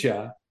the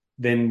picture,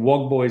 then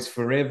Wog Boys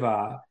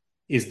Forever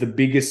is the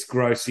biggest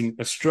grossing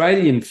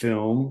Australian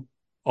film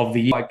of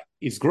the year. Like,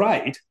 it's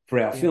great for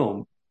our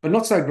film, but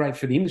not so great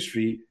for the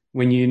industry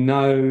when you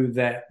know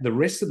that the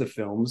rest of the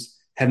films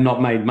have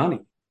not made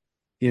money.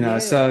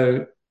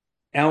 So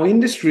our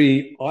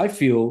industry, I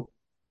feel,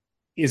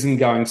 isn't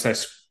going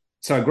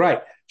so great.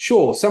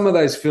 Sure, some of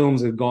those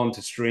films have gone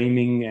to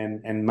streaming,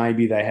 and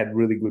maybe they had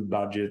really good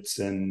budgets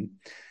and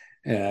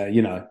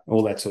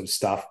all that sort of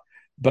stuff.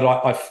 But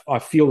I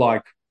feel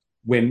like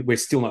we're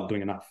still not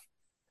doing enough.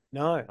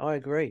 No, I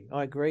agree.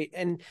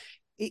 And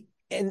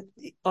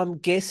I'm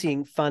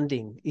guessing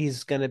funding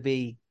is going to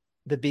be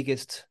the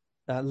biggest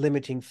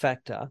limiting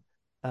factor.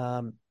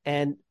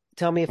 And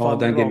tell me if I'm wrong.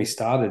 Don't get me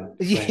started,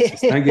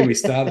 Francis. Yeah. Don't get me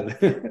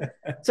started.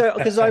 So,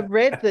 because I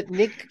read that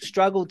Nick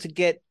struggled to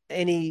get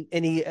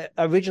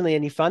originally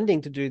any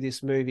funding to do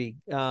this movie.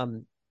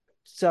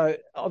 So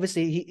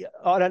obviously,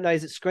 I don't know,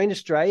 is it Screen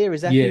Australia?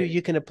 Is that who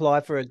you can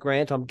apply for a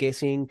grant, I'm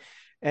guessing?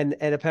 And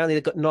apparently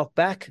it got knocked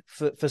back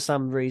for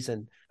some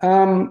reason.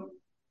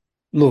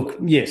 Look,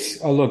 yes.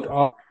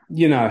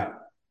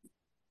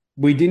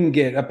 We didn't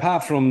get,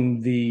 apart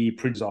from the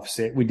Prince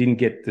offset, we didn't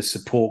get the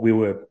support we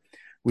were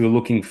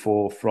looking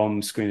for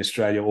from Screen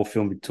Australia or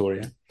Film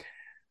Victoria,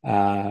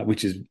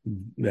 which is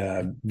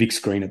Vic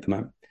Screen at the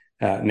moment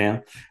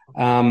now.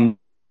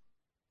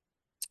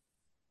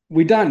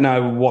 We don't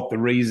know what the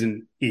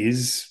reason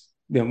is.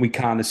 We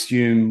can't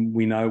assume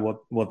we know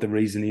what the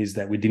reason is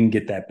that we didn't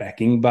get that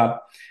backing.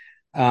 But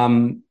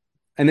and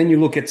then you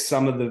look at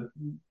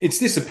it's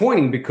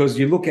disappointing because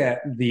you look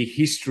at the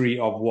history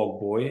of Wog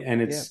Boy,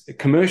 and it's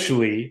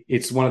commercially,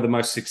 it's one of the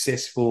most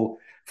successful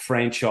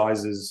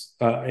franchises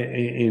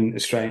in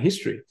Australian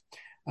history.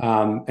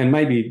 And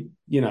maybe,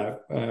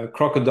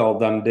 Crocodile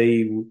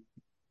Dundee,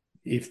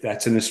 if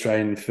that's an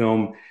Australian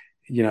film,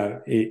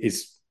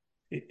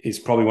 is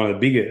probably one of the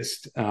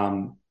biggest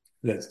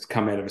that's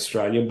come out of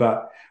Australia.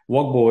 But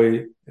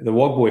the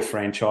Wog Boy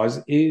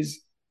franchise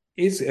is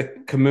a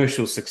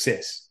commercial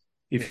success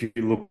if you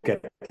look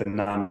at the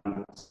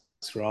numbers,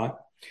 right?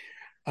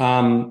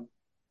 And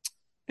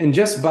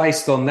just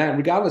based on that,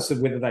 regardless of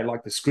whether they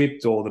like the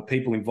script or the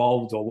people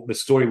involved or the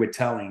story we're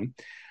telling,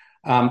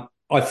 I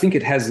think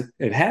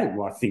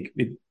well, I think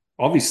it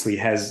obviously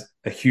has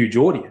a huge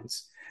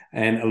audience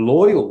and a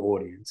loyal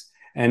audience.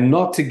 And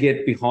not to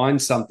get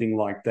behind something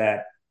like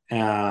that,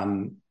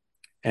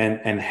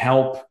 and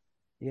help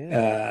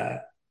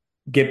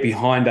get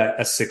behind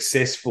a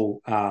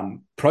successful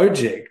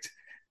project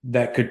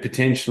that could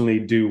potentially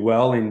do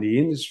well in the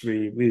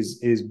industry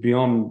is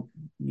beyond,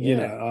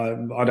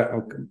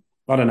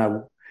 I don't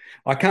know.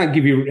 I can't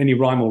give you any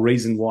rhyme or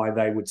reason why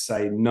they would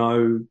say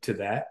no to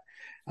that.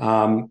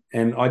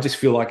 And I just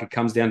feel like it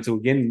comes down to,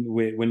 again,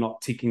 we're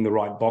not ticking the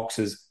right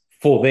boxes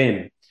for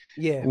them.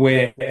 Yeah.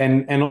 We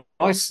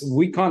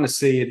kind of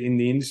see it in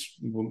the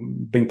industry,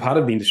 being part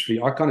of the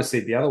industry. I kind of see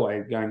it the other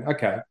way, going,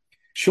 okay,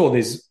 sure,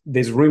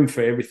 there's room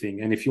for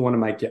everything. And if you want to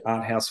make your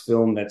art house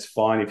film, that's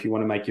fine. If you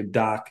want to make your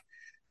dark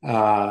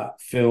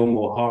film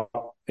or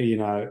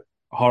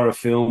horror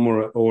film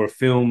or a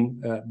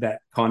film that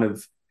kind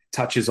of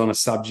touches on a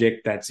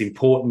subject that's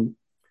important,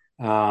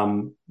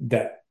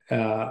 but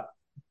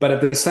at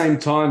the same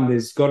time,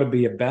 there's got to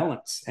be a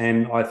balance.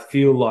 And I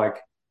feel like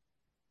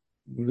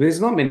there's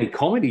not many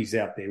comedies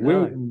out there.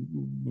 No. We're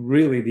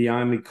really the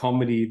only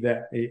comedy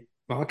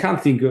I can't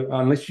think of,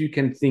 unless you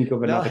can think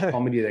of another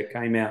comedy that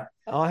came out.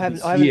 I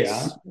haven't.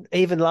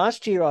 Even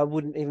last year, I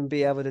wouldn't even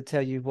be able to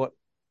tell you what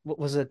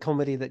was a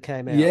comedy that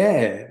came out.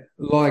 Yeah,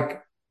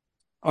 like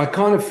I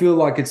kind of feel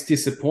like it's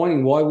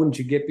disappointing. Why wouldn't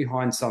you get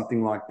behind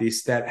something like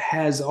this that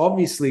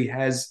obviously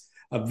has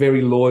a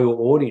very loyal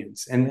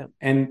audience?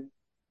 And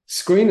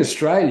Screen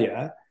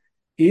Australia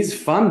is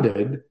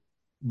funded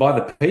by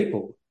the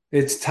people.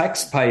 It's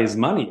taxpayers'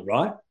 money,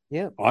 right?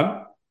 Yeah.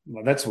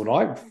 That's what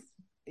I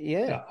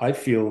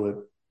feel that,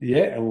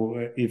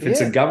 if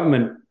it's a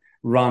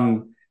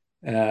government-run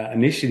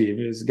initiative,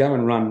 it's a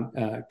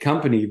government-run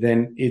company,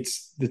 then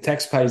it's the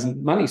taxpayers'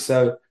 money.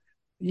 So,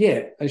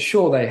 yeah,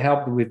 sure, they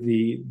helped with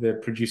the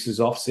producer's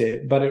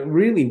offset, but it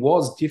really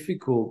was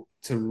difficult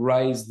to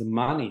raise the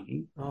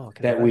money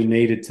that we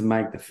needed to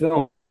make the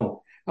film.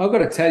 I've got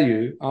to tell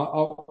you,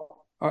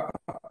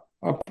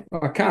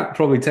 I can't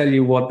probably tell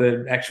you what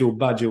the actual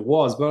budget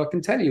was, but I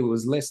can tell you it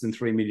was less than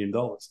 $3 million.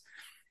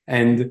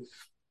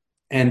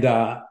 And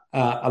a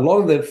lot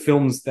of the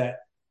films that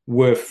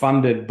were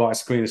funded by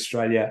Screen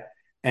Australia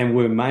and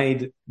were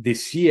made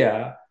this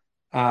year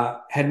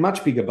had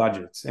much bigger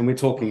budgets. And we're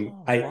talking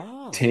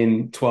 $8,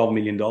 $10, $12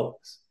 million,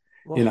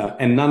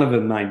 and none of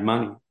them made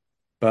money.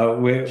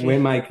 But we're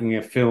making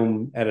a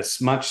film at a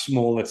much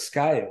smaller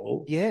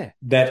scale. Yeah.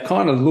 That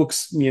kind of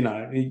looks,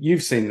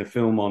 you've seen the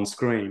film on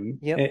screen.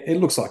 Yep. It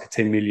looks like a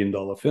 $10 million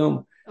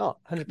film. Oh,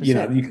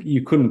 100%.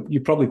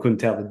 You probably couldn't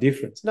tell the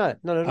difference. No,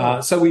 not at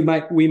all. So we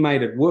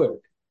made it work.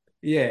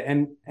 Yeah.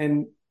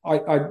 And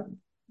I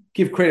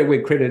give credit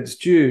where credit's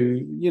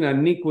due.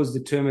 Nick was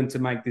determined to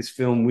make this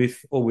film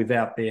with or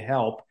without their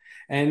help.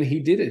 And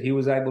he did it. He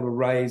was able to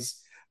raise,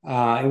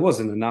 it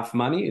wasn't enough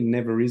money. It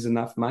never is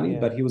enough money,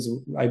 but he was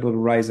able to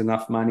raise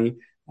enough money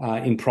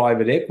in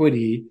private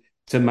equity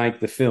to make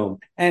the film.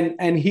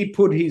 And he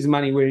put his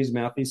money where his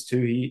mouth is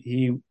too.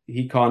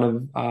 He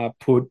kind of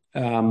put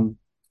some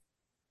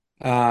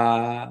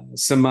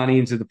money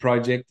into the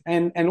project,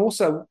 and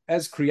also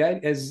as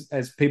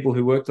people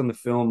who worked on the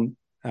film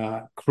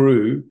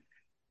crew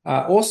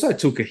also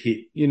took a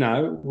hit.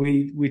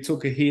 We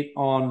took a hit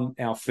on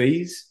our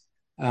fees.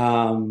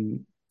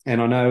 And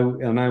I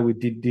know we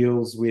did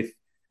deals with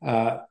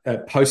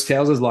post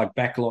houses like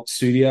Backlot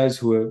Studios,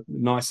 who were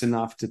nice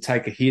enough to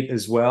take a hit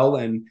as well,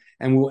 and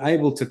we were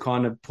able to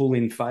kind of pull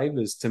in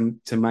favors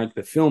to make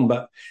the film.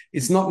 But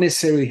it's not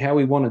necessarily how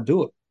we want to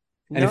do it.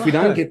 And if we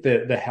don't get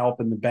the help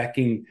and the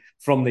backing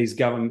from these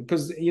government,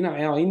 because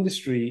our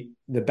industry,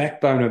 the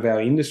backbone of our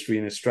industry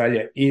in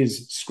Australia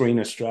is Screen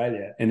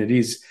Australia, and it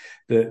is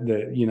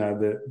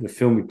the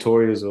Film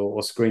Victorias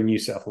or Screen New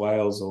South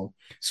Wales or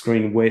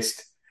Screen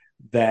West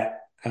that.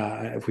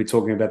 If we're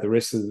talking about the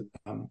rest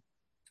of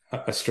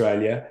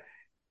Australia,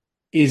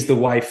 is the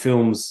way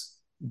films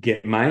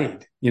get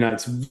made.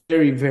 It's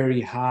very,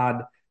 very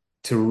hard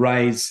to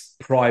raise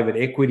private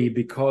equity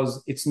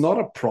because it's not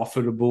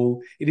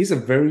it is a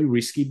very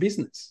risky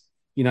business.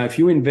 If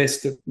you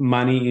invest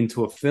money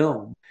into a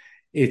film,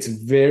 it's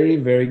very,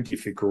 very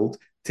difficult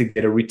to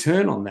get a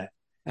return on that.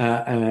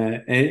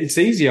 And it's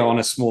easier on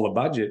a smaller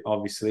budget,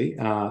 obviously.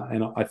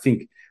 And I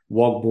think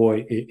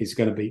Wogboy is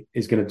going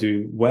to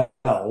do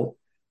well.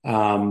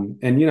 And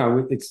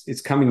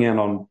it's coming out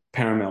on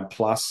Paramount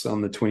Plus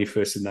on the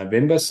 21st of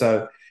November.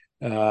 So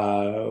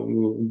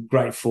we're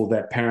grateful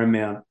that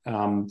Paramount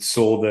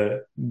saw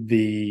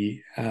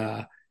the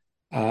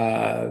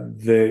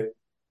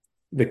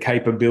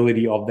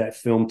capability of that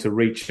film to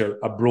reach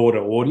a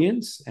broader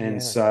audience,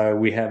 and so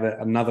we have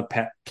another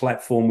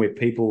platform where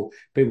people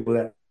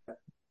that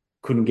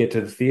couldn't get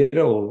to the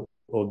theater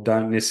or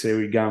don't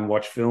necessarily go and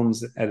watch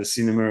films at a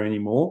cinema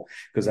anymore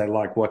because they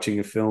like watching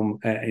a film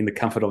in the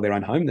comfort of their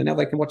own home. Then now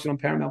they can watch it on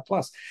Paramount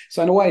Plus.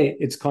 So in a way,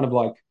 it's kind of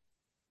like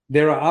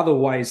there are other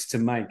ways to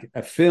make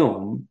a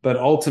film, but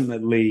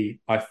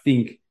ultimately, I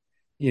think,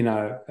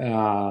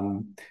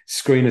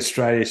 Screen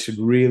Australia should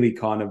really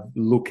kind of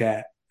look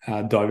at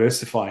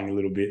diversifying a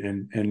little bit,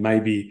 and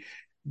maybe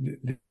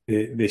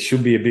there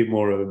should be a bit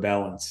more of a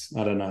balance.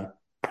 I don't know.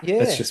 Yeah,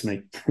 that's just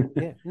me.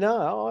 yeah.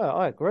 No,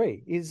 I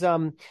agree. Is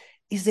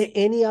there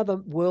any other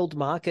world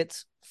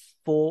markets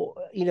for,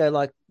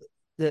 like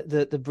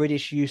the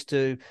British used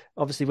to,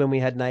 obviously when we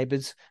had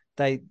Neighbours,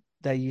 they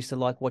used to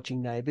like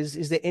watching Neighbours.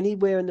 Is there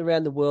anywhere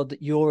around the world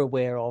that you're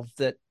aware of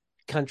that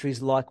countries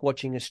like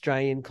watching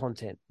Australian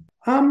content?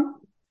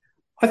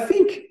 I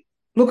think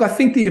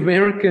the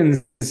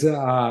Americans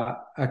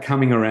are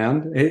coming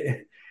around.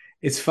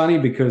 It's funny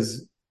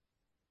because,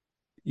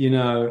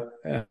 we're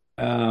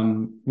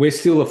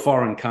still a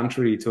foreign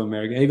country to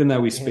America, even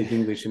though we speak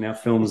English and our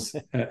films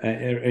are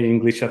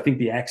English. I think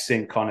the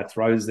accent kind of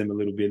throws them a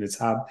little bit. It's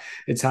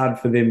hard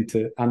for them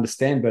to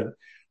understand. But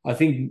I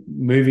think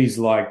movies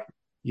like,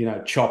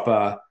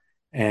 Chopper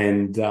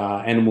and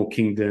Animal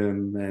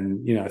Kingdom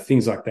and,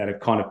 things like that have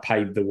kind of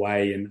paved the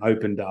way and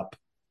opened up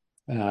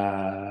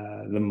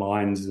the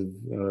minds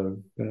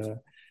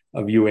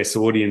of US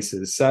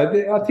audiences.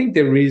 So I think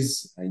there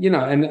is,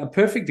 and a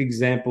perfect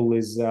example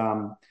is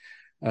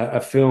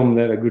a film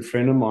that a good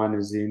friend of mine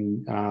is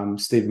in,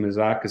 Stephen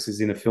Mazarkas,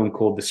 is in a film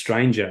called The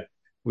Stranger,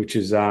 which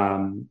is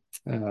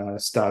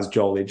stars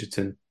Joel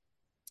Edgerton.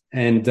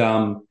 And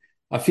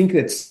I think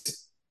it's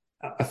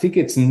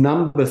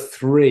number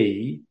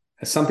 3,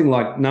 something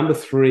like number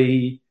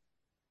 3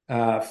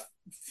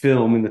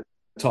 film in the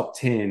top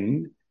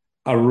 10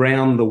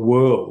 around the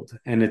world,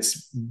 and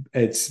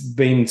it's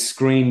been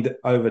screened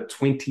over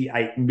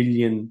 28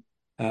 million.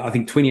 I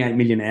think 28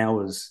 million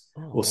hours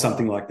or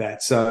something like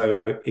that. So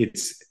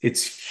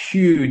it's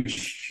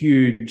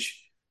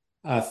huge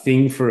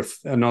thing for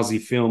an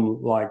Aussie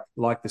film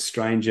like The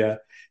Stranger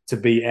to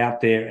be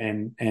out there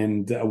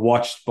and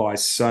watched by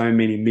so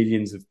many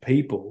millions of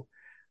people.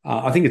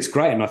 I think it's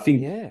great, and I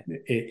think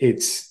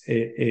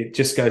it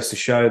just goes to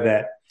show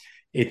that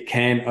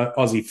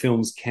Aussie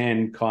films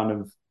can kind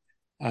of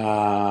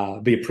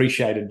be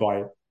appreciated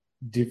by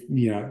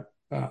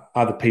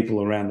other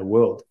people around the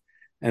world.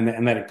 And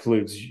that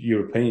includes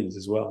Europeans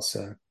as well.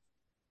 So,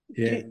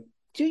 yeah.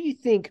 Do you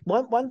think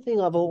one thing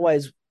I've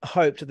always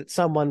hoped that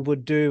someone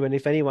would do, and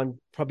if anyone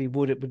probably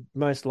would, it would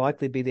most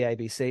likely be the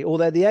ABC,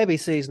 although the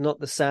ABC is not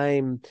the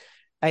same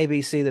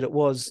ABC that it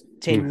was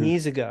 10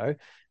 years ago.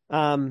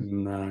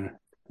 No.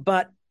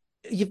 But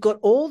you've got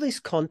all this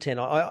content.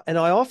 I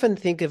often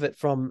think of it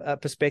from a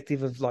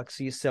perspective of, like,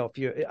 so yourself,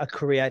 you're a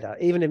creator,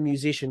 even a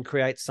musician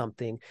creates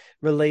something,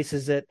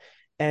 releases it,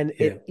 and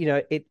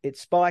it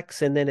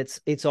spikes, and then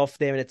it's off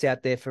there and it's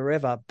out there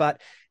forever.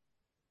 But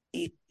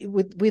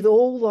with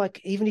all,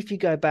 like, even if you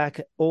go back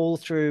all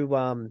through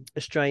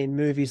Australian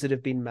movies that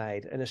have been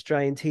made and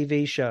Australian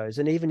TV shows,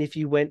 and even if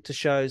you went to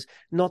shows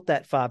not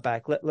that far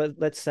back,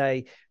 let's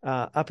say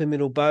Upper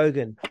Middle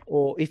Bogan,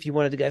 or if you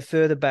wanted to go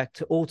further back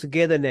to All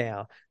Together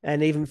Now,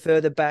 and even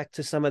further back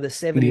to some of the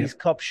 70s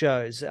cop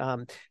shows,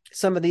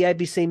 some of the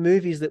ABC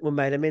movies that were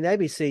made. I mean,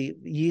 ABC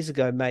years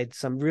ago made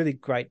some really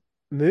great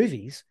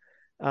movies.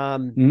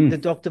 The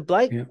Dr.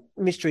 Blake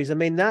mysteries. I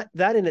mean,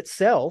 that in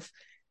itself,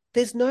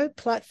 there's no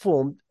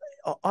platform.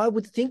 I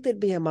would think there'd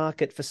be a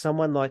market for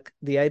someone like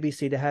the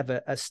ABC to have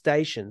a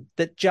station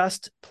that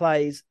just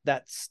plays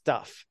that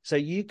stuff. So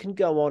you can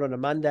go on a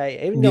Monday,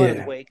 every night of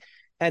the week,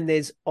 and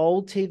there's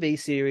old TV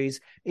series,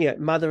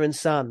 Mother and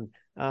Son,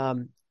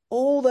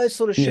 all those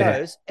sort of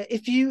shows.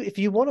 If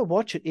you want to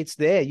watch it, it's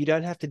there. You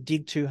don't have to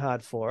dig too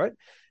hard for it.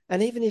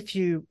 And even if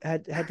you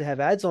had to have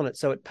ads on it,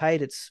 so it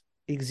paid its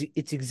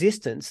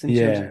existence in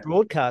terms of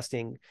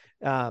broadcasting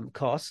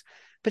costs,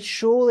 but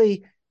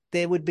surely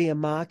there would be a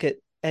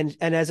market, and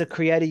as a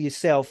creator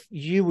yourself,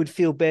 you would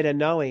feel better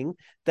knowing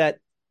that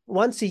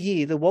once a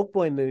year the Wog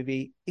Boy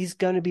movie is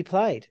going to be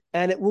played,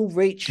 and it will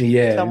reach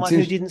someone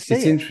who didn't see it.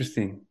 It's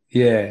interesting.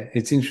 Yeah,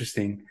 it's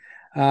interesting.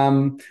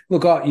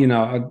 Look,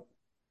 I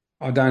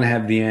don't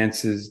have the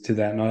answers to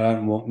that, and I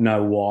don't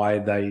know why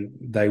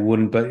they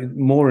wouldn't. But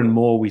more and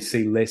more, we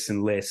see less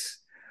and less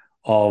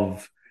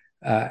of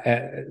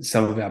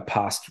some of our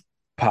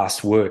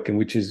past work, and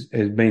which has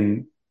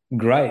been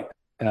great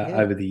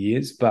over the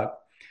years. But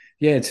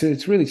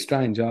it's really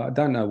strange. I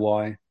don't know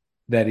why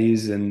that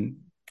is, and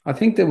I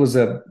think there was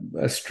a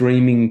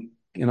streaming,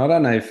 and I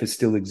don't know if it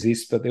still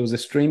exists, but there was a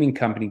streaming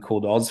company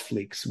called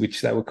Ozflix,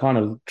 which they were kind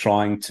of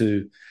trying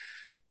to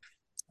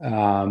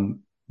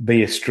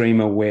be a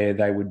streamer where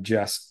they would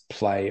just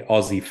play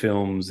Aussie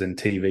films and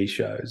TV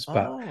shows.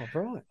 But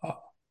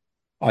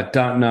I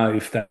don't know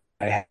if they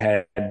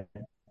had.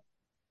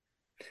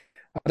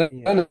 I don't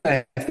know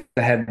if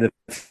they had the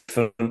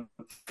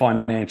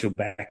financial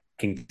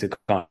backing to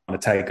kind of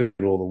take it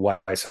all the way.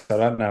 So I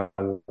don't know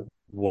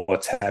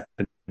what's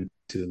happened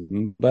to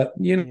them. But,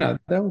 they were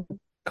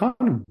kind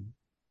of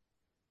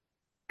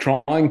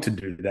trying to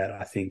do that,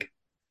 I think.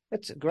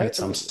 That's great. At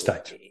some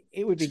stage.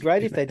 It would be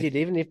great if they did,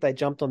 even if they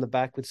jumped on the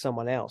back with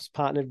someone else,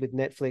 partnered with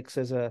Netflix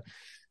as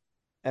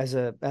as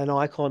an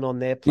icon on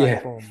their Yeah.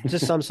 platform,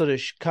 just some sort of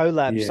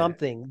collab, Yeah.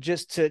 something,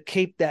 just to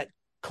keep that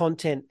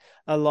content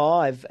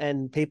alive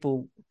and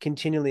people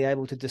continually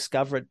able to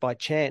discover it by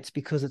chance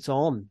because it's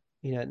on,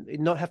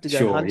 not have to go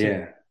Sure. hunting.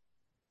 Yeah.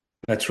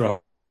 That's right.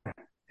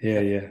 Yeah.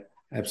 Yeah.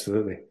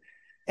 Absolutely.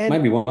 And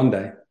Maybe one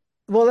day.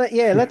 well,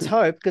 yeah, let's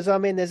hope, because I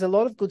mean, there's a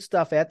lot of good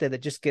stuff out there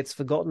that just gets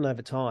forgotten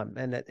over time,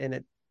 and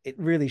it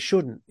really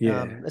shouldn't.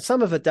 Yeah.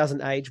 Some of it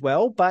doesn't age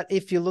well, but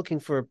if you're looking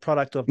for a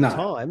product of the No.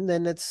 time,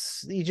 then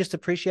you just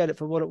appreciate it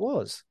for what it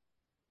was.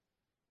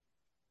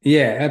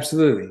 Yeah,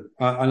 absolutely.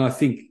 And I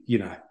think,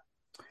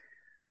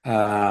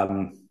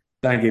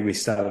 don't get me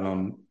started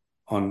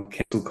on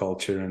cancel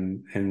culture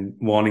and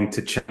wanting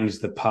to change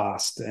the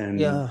past and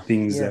Yeah,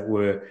 things yeah, that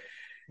were,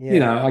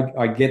 yeah,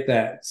 I get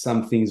that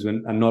some things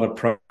are not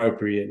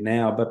appropriate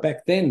now, but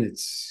back then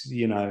it's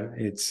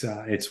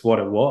what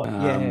it was.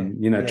 yeah,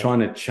 yeah,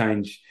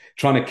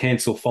 Trying to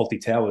cancel Faulty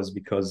Towers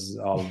because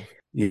of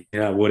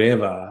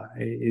whatever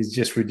is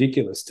just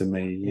ridiculous to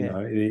me. yeah,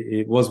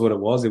 It was what it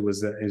was. It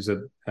was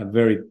a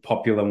very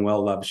popular and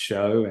well loved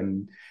show,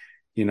 and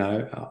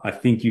I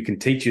think you can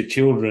teach your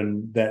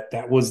children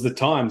that was the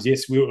times.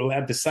 Yes, we were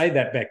allowed to say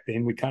that back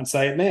then. We can't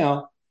say it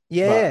now,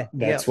 yeah, but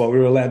yeah, that's what we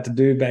were allowed to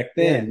do back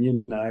yeah,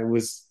 then. It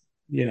was,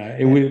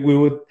 yeah. we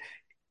were,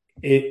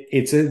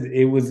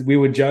 we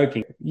were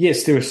joking.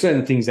 Yes, there are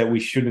certain things that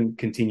we shouldn't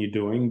continue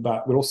doing,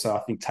 but we're also, I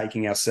think,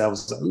 taking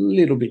ourselves a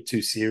little bit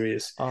too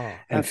serious Oh, and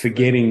absolutely.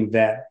 forgetting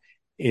that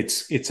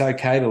it's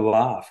okay to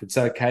laugh. It's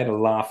okay to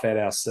laugh at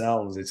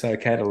ourselves. It's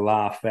okay to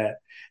laugh at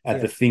Yeah,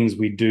 the things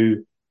we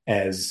do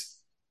as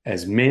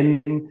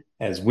men,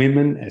 as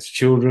women, as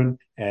children,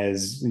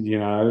 as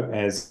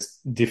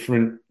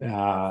different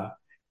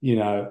you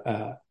know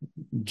uh,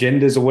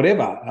 genders or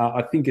whatever.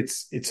 I think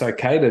it's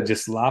okay to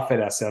just laugh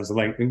at ourselves.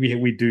 Like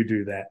we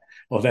do that,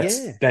 or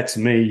yeah, that's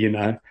me,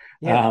 yeah.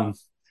 um,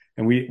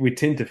 and we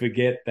tend to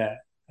forget that.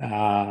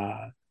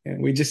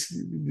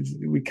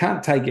 We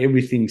can't take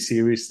everything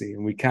seriously,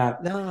 and we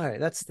can't No,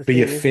 that's the be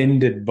thing, isn't it?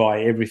 offended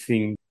by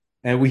everything.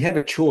 And we have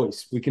a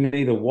choice. We can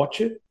either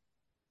watch it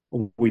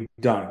or we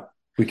don't.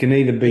 We can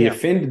either be Yeah,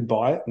 offended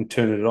by it and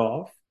turn it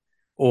off,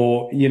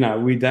 or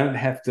we don't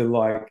have to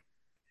like.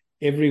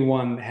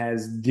 Everyone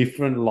has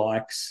different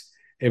likes.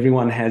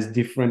 Everyone has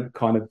different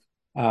kind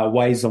of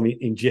ways of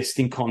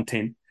ingesting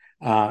content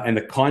and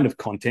the kind of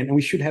content, and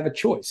we should have a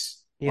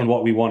choice yeah. on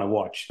what we want to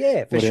watch,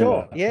 Yeah, for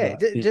sure. whatever. Yeah.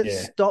 But Just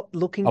yeah, stop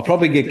looking I'll for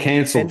probably things get to be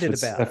cancelled offended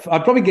for. about.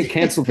 I'll probably get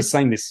cancelled for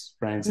saying this,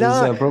 Francis. No,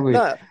 I'll probably.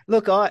 no.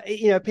 Look,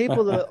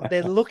 people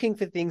they're looking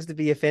for things to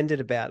be offended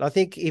about. I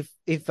think if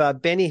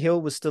Benny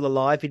Hill was still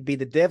alive, he'd be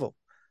the devil.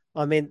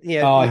 I mean,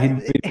 Oh, he'd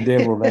be the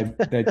devil.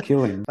 They'd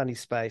kill him. funny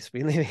space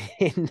we live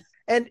in.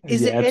 And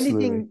is Yeah, there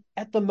absolutely. anything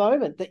at the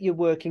moment that you're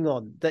working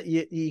on that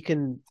you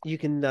can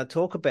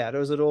talk about,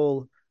 or is it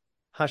all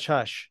hush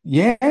hush?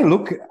 Yeah,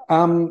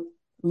 I'll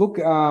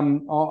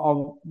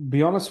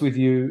be honest with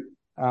you.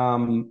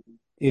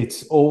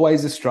 It's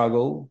always a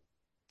struggle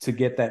to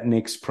get that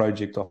next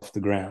project off the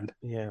ground,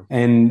 Yeah.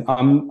 and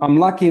I'm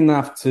lucky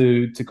enough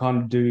to kind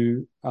of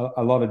do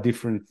a lot of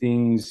different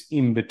things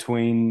in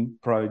between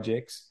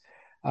projects.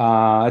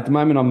 At the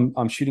moment,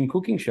 I'm shooting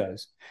cooking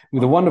shows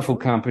with a Oh, wonderful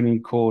cool. company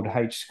called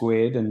H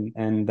Squared,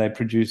 and they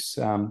produce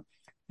a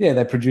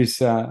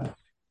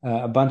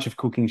bunch of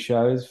cooking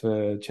shows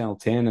for Channel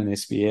 10 and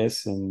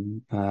SBS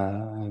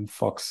and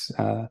Fox,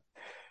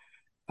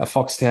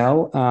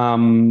 Foxtel.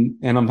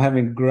 And I'm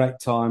having a great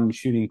time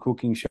shooting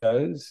cooking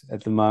shows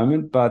at the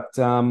moment. But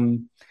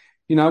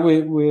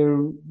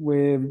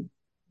we're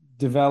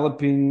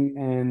developing,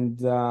 and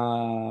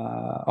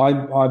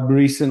I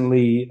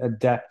recently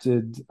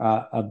adapted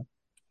a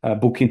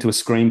book into a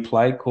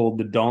screenplay called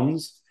The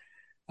Dons,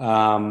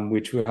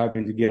 which we're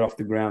hoping to get off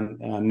the ground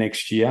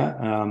next year.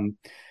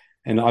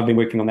 And I've been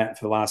working on that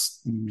for the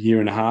last year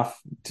and a half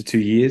to 2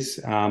 years,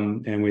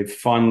 and we've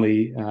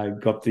finally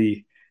got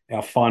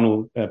our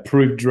final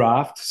approved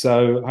draft.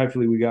 So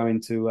hopefully we go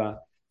into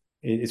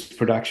it's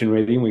production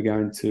ready, and we're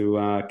going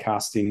to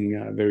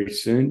casting very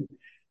soon.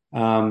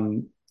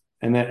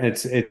 And that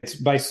it's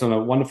based on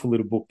a wonderful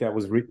little book that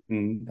was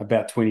written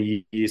about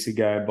 20 years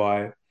ago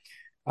by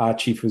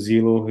Archie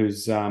Fuzilo,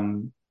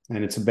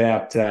 and it's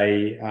about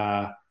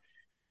a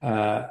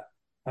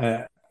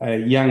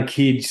young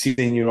kid,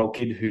 16-year-old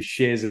kid who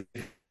shares a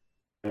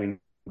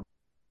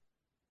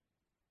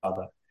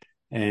father,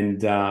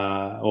 and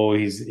or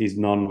he's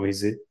non or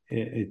he's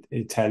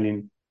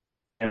Italian,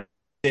 set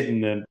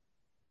in the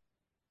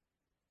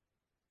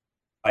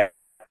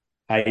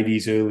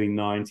 80s, early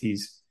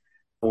 90s,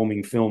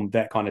 forming film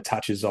that kind of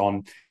touches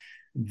on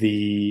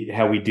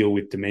how we deal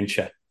with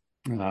dementia,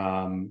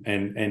 and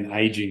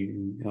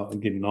aging,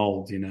 getting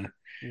old, Yeah.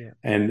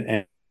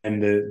 and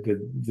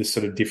the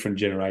sort of different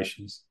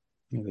generations,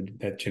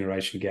 that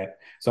generation gap.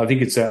 So I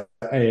think it's a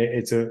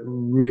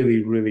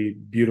really, really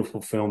beautiful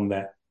film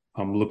that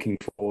I'm looking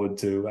forward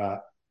to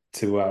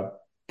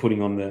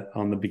putting on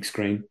the big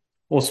screen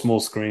or small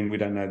screen. We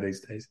don't know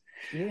these days.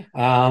 Yeah.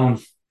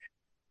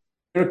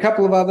 There are a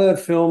couple of other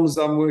films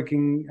I'm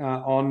working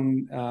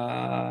on.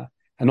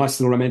 a nice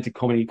little romantic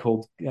comedy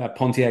called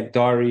Pontiac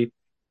Diary,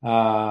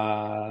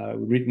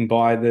 written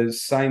by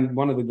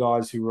one of the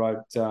guys who wrote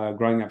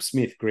Growing Up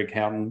Smith, Greg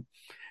Houghton,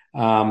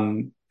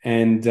 and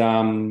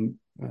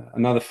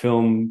another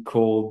film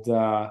called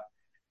the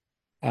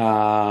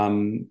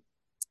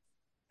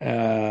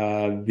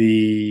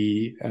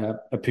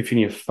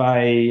Epiphany of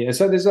Faye.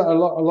 So there's a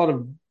lot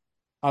of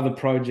other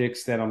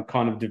projects that I'm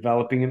kind of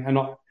developing, and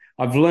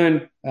I've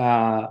learned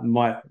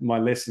my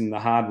lesson the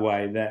hard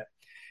way, that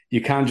you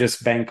can't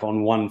just bank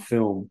on one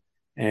film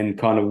and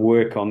kind of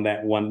work on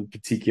that one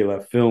particular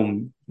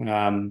film.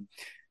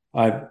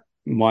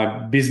 My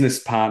business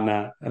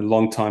partner, a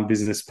longtime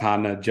business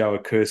partner, Joe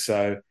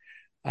Accurso,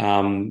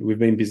 we've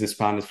been business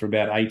partners for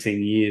about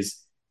 18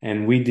 years,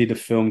 and we did a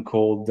film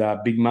called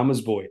Big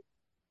Mama's Boy,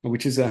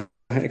 which is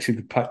actually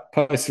the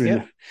poster.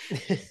 Yep.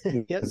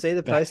 Yep, see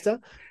the poster?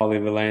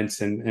 Oliver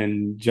Lance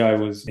and Joe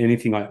was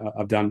anything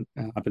I've done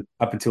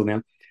up until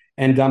now.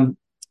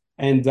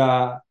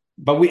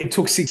 But it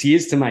took 6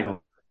 years to make it.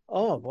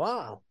 Oh,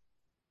 wow.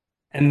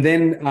 And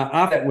then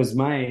after that was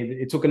made,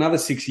 it took another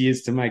 6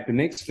 years to make the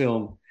next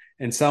film,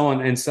 and so on.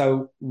 And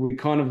so we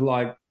kind of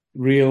like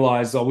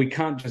realized, we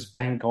can't just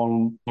bank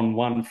on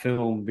one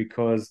film,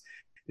 because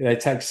they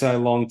take so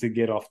long to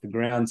get off the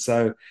ground.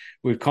 So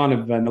we've kind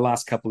of, in the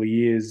last couple of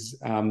years,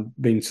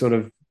 been sort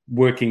of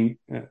working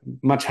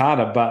much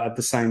harder, but at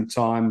the same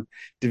time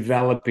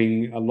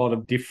developing a lot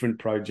of different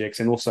projects,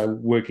 and also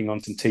working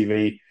on some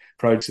TV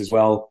projects as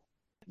well.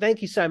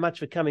 Thank you so much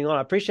for coming on.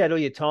 I appreciate all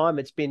your time.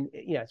 It's been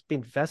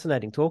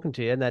fascinating talking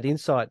to you, and that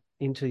insight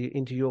into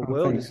your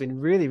world has been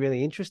really,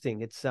 really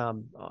interesting. It's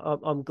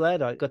I'm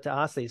glad I got to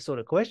ask these sort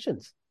of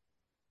questions.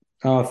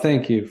 Oh,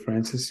 thank you,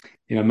 Francis.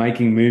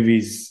 Making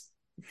movies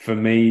for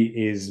me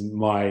is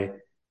my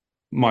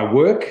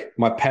work,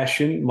 my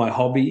passion, my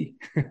hobby.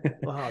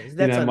 Wow,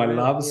 that's my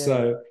love.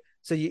 Yeah.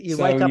 So you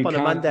wake up on a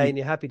Monday and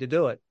you're happy to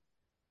do it.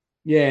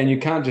 Yeah, and you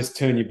can't just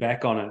turn your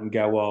back on it and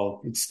go,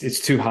 well,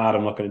 it's too hard,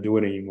 I'm not going to do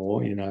it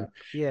anymore,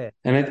 Yeah.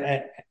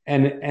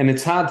 And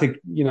it's hard to,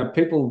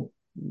 people,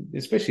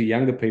 especially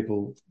younger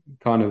people,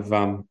 kind of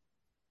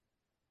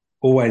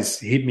always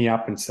hit me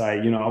up and say,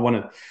 I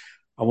want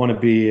to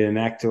be an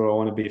actor, or I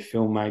want to be a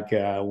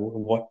filmmaker.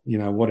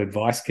 What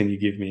advice can you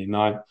give me?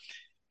 And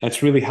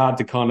it's really hard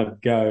to kind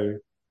of go,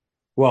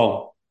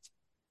 well,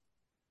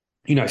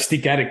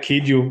 stick at it,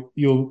 kid.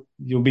 You'll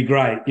be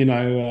great. You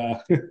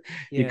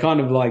kind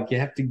of like, you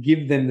have to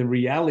give them the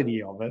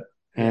reality of it.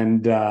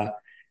 And I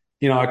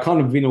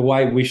kind of, in a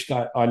way, wished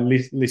I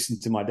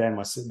listened to my dad.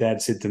 My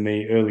dad said to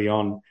me early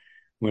on,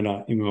 when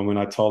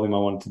I told him I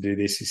wanted to do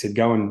this, he said,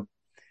 "Go and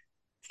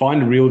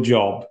find a real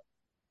job,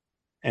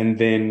 and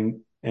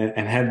then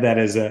and have that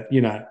as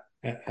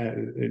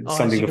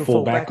something to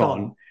fall back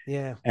on."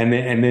 Yeah. And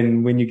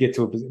then when you get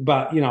to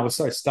but I was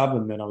so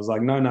stubborn that I was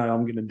like, no,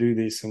 I'm going to do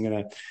this.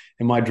 And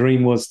my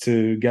dream was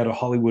to go to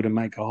Hollywood and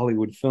make a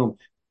Hollywood film,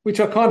 which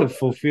I kind of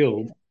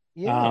fulfilled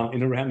in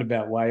a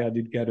roundabout way. I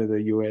did go to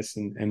the US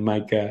and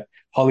make a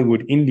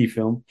Hollywood indie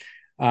film.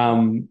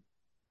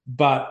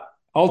 But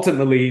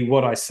ultimately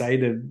what I say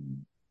to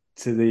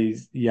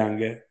these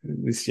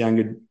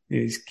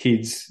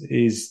kids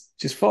is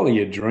just follow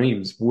your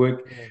dreams,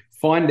 work,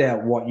 find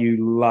out what you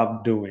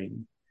love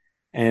doing,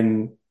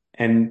 and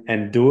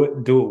do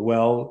it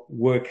well,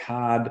 work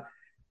hard,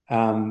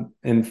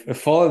 and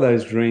follow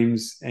those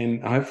dreams,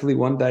 and hopefully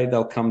one day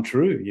they'll come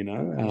true.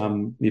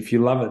 If you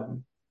love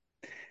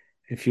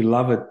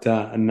it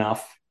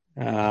enough,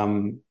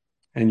 and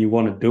you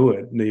want to do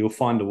it, you'll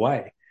find a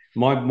way.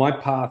 My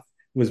path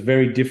was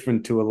very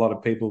different to a lot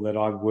of people that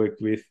I've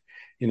worked with.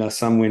 I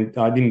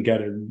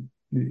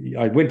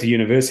went to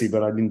university,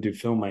 but I didn't do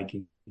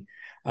filmmaking.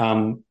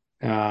 I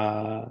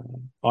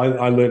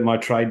learned my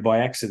trade by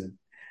accident.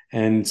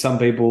 And some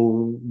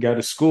people go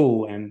to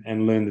school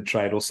and learn the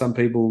trade, or some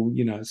people,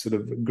 sort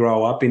of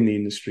grow up in the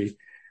industry.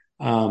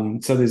 So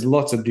there's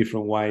lots of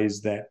different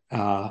ways that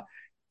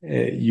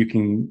you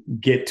can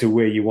get to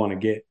where you want to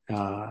get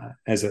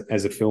as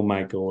a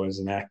filmmaker, or as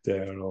an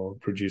actor, or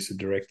producer,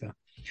 director.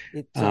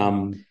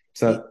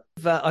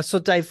 I saw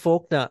Dave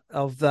Faulkner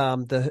of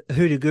the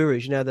Hoodoo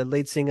Gurus, the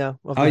lead singer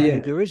of the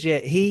Hoodoo Gurus. Yeah,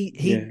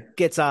 he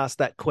gets asked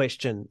that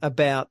question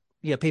about,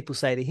 people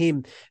say to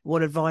him,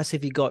 what advice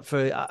have you got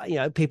for,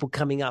 people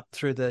coming up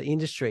through the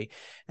industry?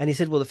 And he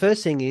said, well, the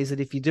first thing is that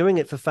if you're doing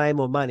it for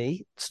fame or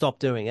money, stop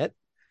doing it.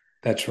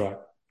 That's right.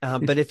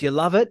 But if you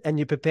love it and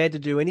you're prepared to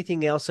do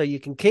anything else so you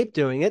can keep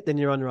doing it, then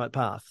you're on the right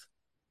path.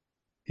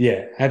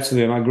 Yeah,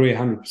 absolutely. And I agree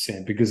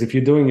 100%, because if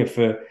you're doing it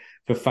for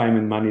fame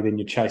and money, then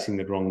you're chasing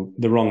the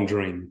wrong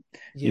dream,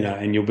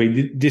 and you'll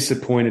be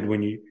disappointed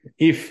when you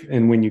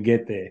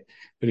get there.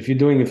 But if you're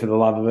doing it for the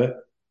love of it,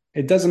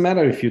 it doesn't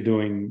matter if you're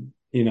doing,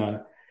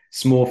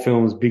 small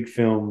films, big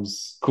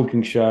films,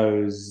 cooking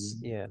shows,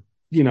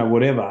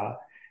 whatever,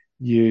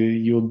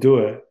 you'll do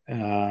it,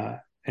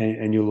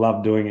 and you'll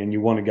love doing it, and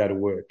you want to go to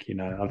work.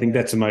 I think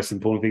that's the most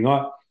important thing.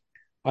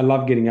 I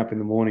love getting up in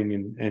the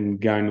morning and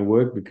going to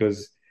work,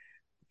 because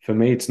for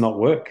me, it's not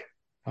work.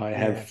 I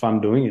have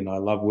fun doing it. I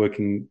love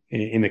working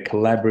in a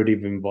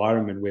collaborative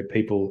environment where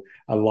people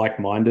are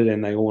like-minded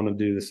and they all want to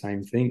do the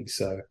same thing.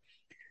 So,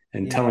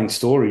 and telling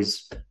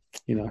stories,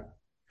 you know,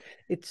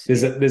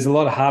 there's a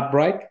lot of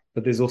heartbreak,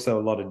 but there's also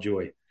a lot of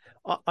joy.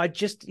 I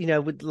just,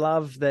 would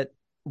love that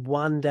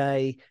one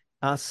day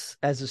us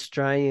as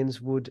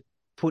Australians would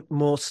put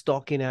more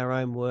stock in our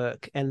own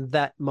work, and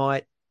that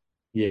might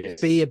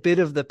be a bit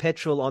of the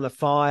petrol on a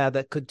fire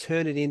that could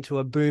turn it into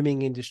a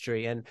booming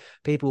industry, and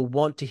people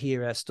want to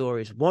hear our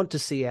stories, want to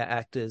see our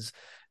actors,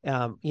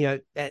 and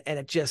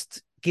it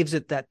just gives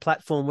it that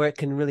platform where it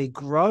can really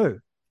grow.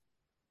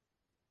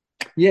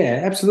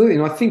 Yeah, absolutely.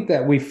 And I think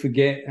that we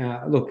forget,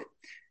 look,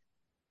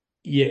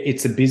 yeah,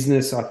 it's a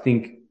business. I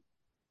think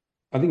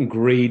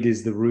greed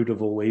is the root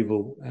of all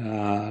evil.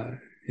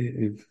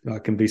 If I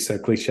can be so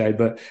cliche,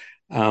 but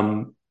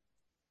and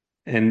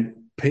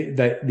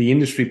the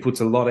industry puts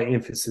a lot of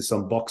emphasis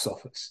on box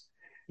office,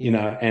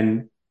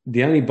 and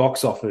the only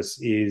box office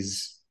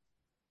is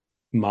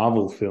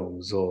Marvel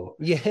films or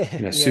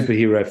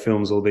superhero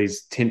films or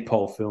these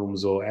tentpole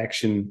films or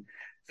action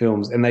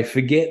films, and they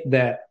forget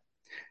that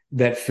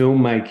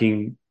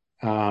filmmaking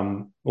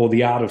or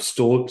the art of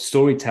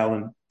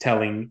storytelling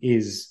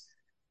is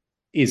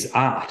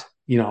art.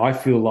 I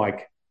feel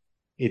like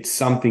it's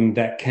something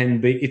that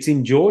it's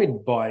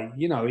enjoyed by,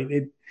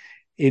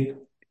 it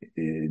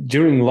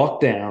during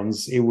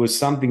lockdowns, it was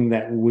something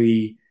that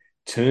we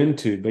turned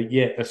to, but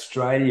yet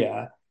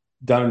Australia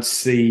don't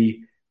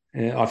see,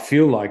 I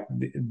feel like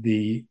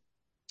they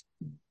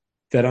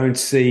don't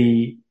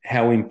see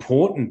how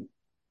important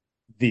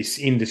this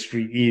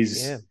industry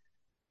is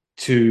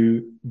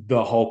to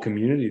the whole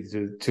community,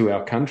 to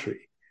our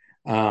country.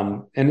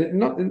 And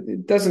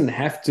it doesn't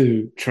have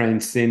to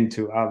transcend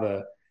to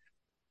other,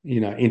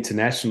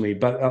 internationally.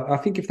 But I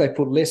think if they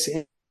put less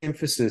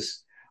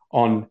emphasis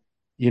on,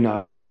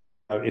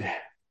 it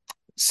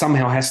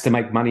somehow has to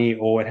make money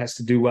or it has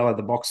to do well at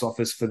the box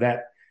office for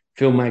that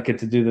filmmaker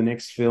to do the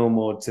next film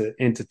or to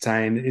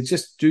entertain, it's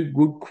just do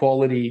good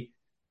quality,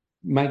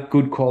 make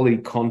good quality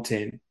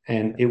content,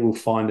 and it will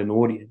find an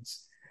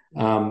audience,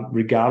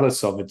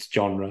 regardless of its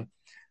genre.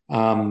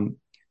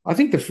 I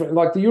think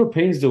like the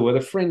Europeans do, or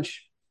the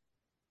French.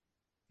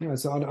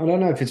 So I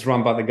don't know if it's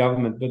run by the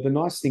government, but the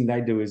nice thing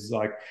they do is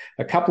like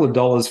a couple of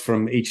dollars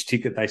from each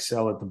ticket they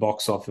sell at the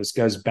box office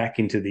goes back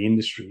into the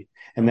industry,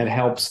 and that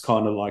helps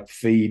kind of like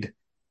feed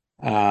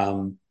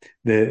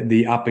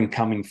the up and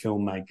coming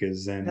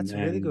filmmakers and that's a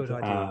really good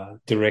idea.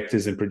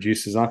 Directors and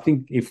producers. I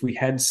think if we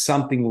had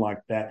something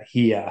like that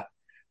here,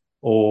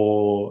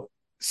 or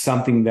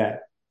something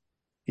that,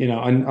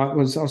 and I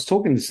was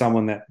talking to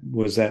someone that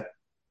was at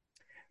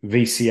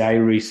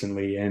VCA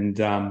recently, and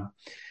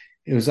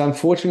it was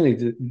unfortunately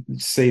to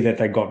see that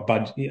they got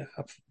budget.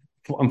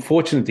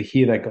 Unfortunate to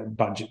hear they got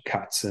budget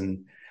cuts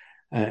and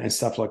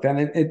stuff like that.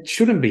 And it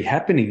shouldn't be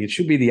happening. It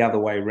should be the other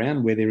way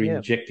around, where they're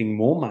injecting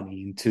more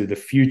money into the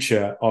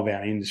future of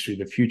our industry,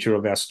 the future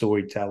of our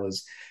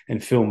storytellers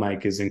and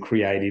filmmakers and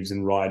creatives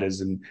and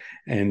writers and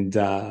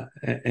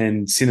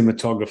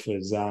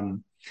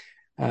cinematographers.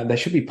 They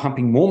should be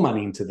pumping more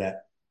money into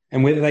that.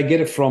 And whether they get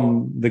it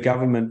from the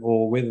government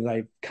or whether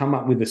they come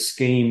up with a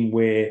scheme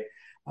where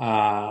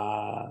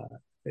the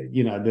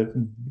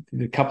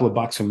couple of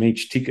bucks from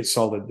each ticket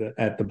sold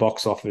at the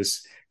box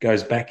office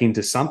goes back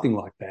into something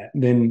like that,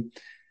 then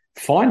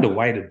find a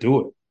way to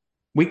do it.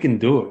 We can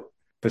do it.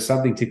 For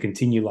something to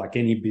continue, like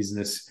any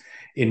business,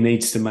 it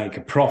needs to make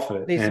a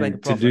profit.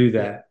 To do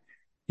that,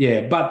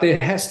 but there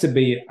has to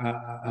be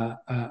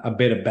a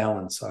better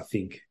balance, I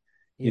think.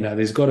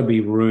 There's got to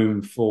be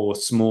room for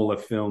smaller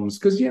films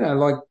because,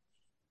 like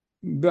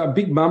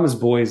Big Mama's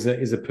Boy is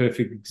a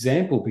perfect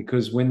example,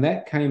 because when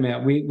that came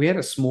out, we had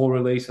a small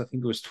release. I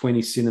think it was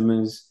 20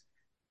 cinemas.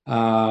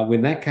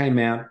 When that came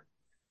out,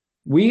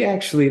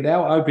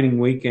 our opening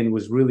weekend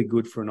was really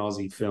good for an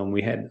Aussie film.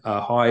 We had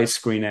a high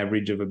screen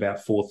average of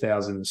about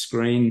 4,000 a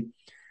screen,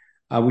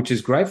 which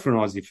is great for an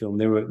Aussie film.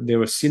 There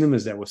were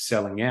cinemas that were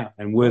selling out,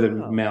 and word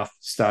of mouth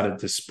started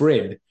to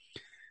spread.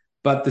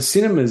 But the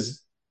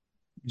cinemas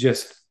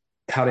just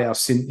cut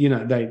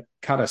they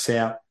cut us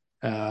out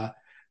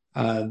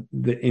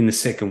in the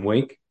second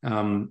week,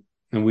 and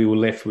we were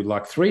left with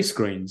like 3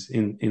 screens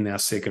in our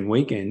second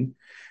weekend,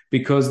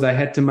 because they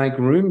had to make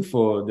room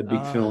for the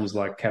big films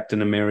like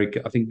Captain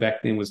America. I think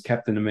back then was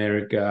Captain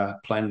America,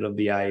 Planet of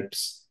the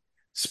Apes,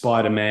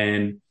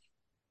 Spider-Man,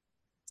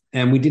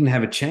 and we didn't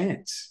have a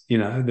chance. We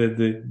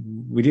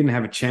didn't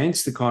have a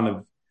chance to kind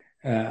of.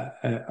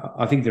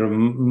 I think there are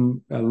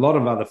a lot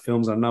of other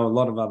films. I know a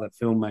lot of other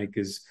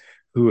filmmakers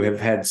who have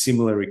had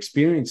similar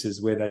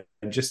experiences where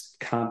they just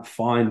can't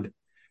find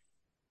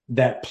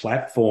that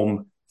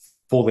platform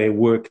for their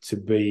work to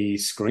be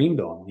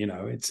screened on.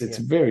 It's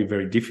very,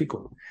 very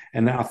difficult.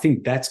 And I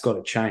think that's got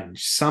to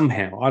change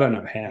somehow. I don't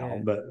know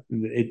how, but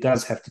it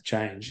does have to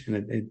change.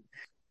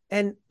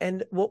 And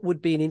what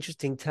would be an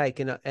interesting take,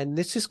 and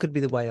this just could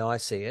be the way I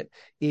see it,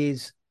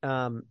 is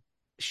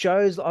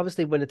shows,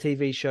 obviously when a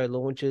TV show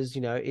launches,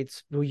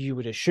 you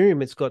would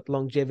assume it's got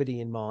longevity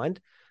in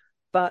mind,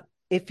 but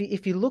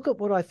if you look at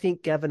what I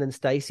think Gavin and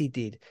Stacey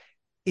did,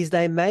 is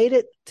they made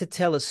it to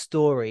tell a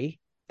story,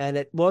 and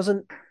it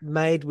wasn't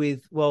made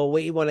with, well,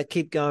 we want to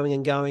keep going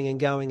and going and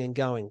going and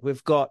going.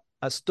 We've got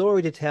a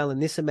story to tell in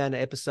this amount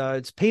of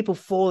episodes. People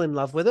fall in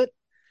love with it,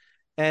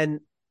 and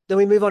then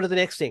we move on to the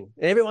next thing.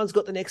 And everyone's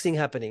got the next thing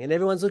happening, and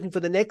everyone's looking for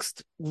the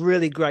next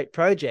really great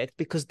project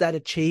because that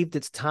achieved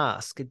its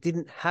task. It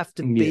didn't have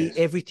to be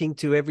everything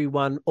to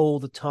everyone all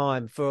the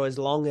time for as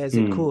long as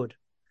it could.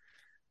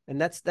 And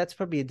that's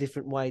probably a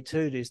different way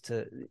too, is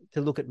to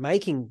look at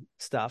making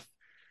stuff,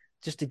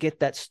 just to get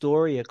that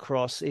story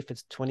across, if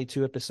it's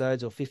 22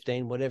 episodes or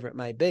 15, whatever it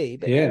may be,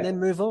 and then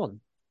move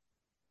on.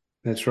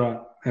 That's right.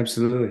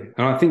 Absolutely.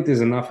 And I think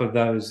there's enough of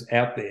those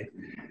out there,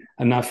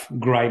 enough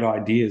great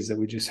ideas that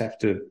we just have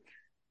to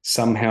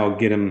somehow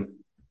get them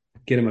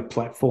a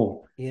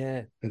platform.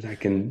 Yeah. That they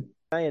can.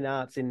 Australian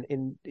arts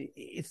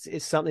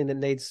it's something that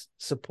needs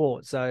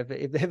support. So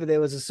if ever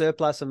there was a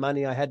surplus of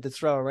money I had to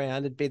throw around,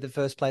 it'd be the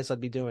first place I'd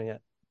be doing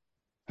it.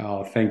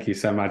 Oh, thank you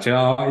so much.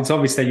 It's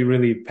obvious that you're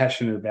really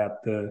passionate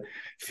about the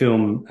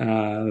film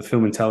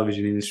and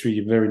television industry.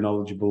 You're very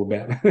knowledgeable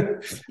about,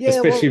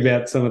 especially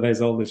about some of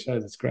those older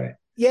shows. It's great.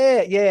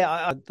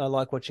 Yeah. I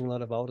like watching a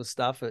lot of older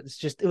stuff. It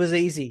was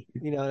easy.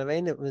 You know what I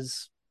mean? It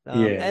was,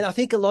 and I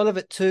think a lot of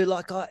it too.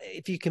 Like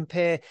if you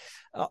compare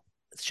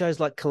shows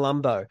like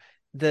Columbo,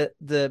 the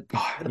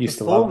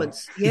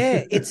performance,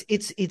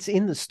 it's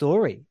in the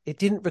story. It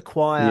didn't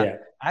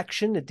require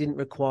action. It didn't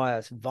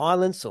require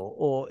violence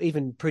or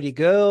even pretty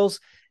girls.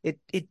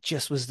 It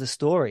just was the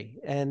story,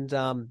 and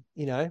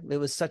it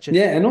was such a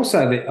and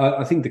also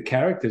I think the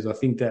characters. I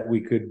think that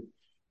we could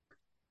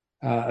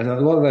a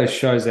lot of those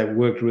shows that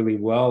worked really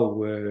well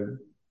were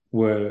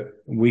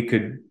we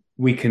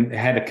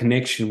had a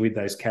connection with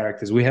those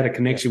characters. We had a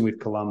connection with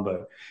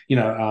Columbo.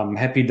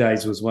 Happy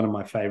Days was one of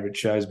my favorite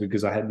shows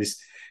because I had this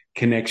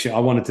connection. I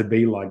wanted to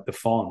be like the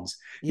Fonz,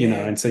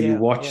 and so you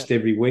watched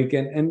every week,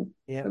 and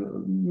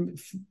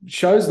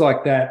shows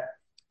like that,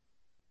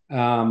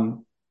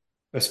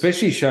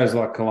 especially shows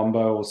like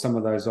Columbo or some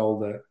of those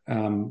older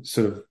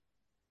sort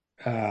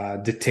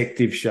of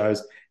detective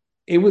shows.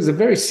 It was a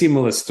very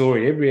similar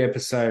story. Every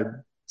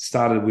episode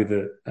started with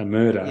a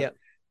murder,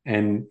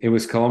 and it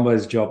was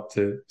Columbo's job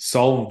to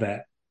solve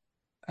that,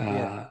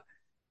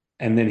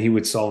 and then he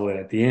would solve it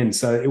at the end.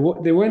 So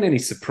there weren't any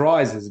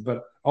surprises,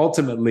 but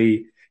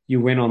ultimately you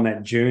went on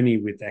that journey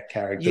with that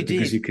character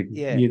because you could,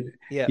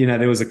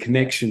 there was a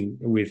connection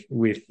with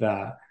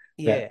that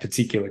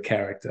particular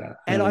character.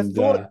 And I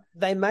thought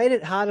they made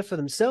it harder for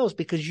themselves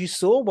because you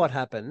saw what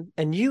happened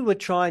and you were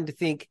trying to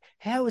think,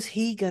 how is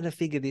he going to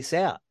figure this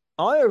out?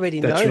 I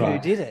already know who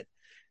did it.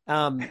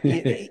 And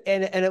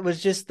it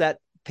was just that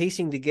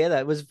piecing together.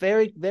 It was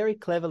very, very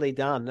cleverly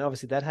done. And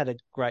obviously that had a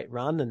great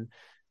run, and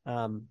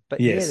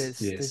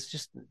there's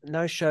just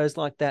no shows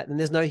like that, and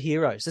there's no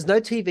heroes. There's no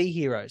TV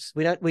heroes.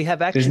 We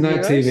have action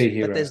heroes,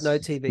 but there's no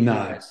TV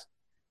heroes.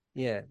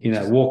 Yeah,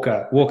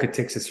 Walker,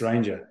 Texas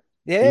Ranger.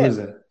 Yeah,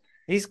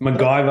 he's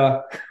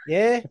MacGyver.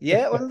 Yeah.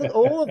 Well, look,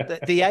 all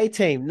of the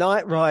A-Team,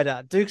 Knight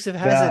Rider, Dukes of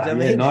Hazzard.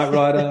 Knight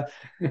Rider.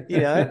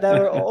 They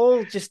were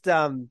all just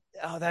they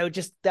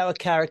were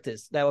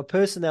characters. They were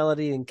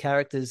personality and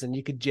characters, and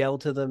you could gel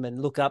to them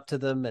and look up to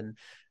them. And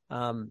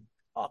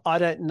I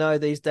don't know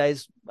these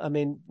days. I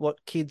mean,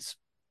 what kids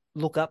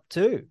look up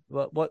to?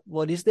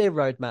 What is their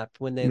roadmap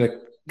when they're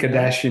the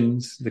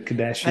Kardashians? The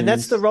Kardashians, and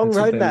that's the wrong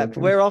roadmap.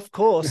 We're off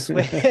course.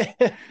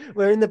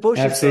 We're in the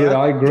bushes. Absolutely,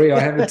 now. I agree. I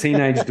have a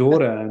teenage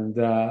daughter, and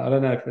I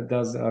don't know if it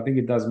does. I think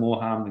it does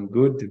more harm than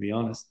good, to be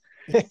honest.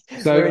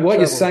 So what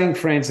you're saying,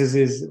 Francis,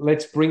 is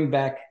let's bring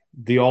back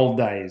the old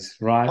days,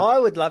 right? I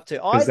would love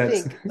to. I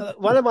think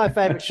one of my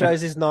favorite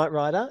shows is Knight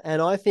Rider,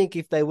 and I think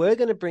if they were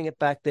going to bring it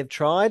back, they've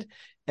tried,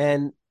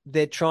 and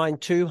they're trying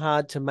too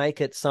hard to make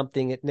it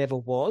something it never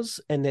was,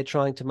 and they're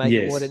trying to make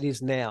it what it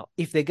is now.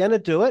 If they're going to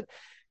do it,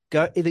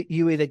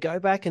 you either go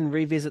back and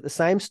revisit the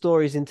same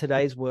stories in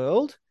today's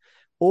world,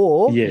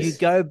 or you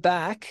go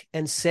back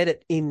and set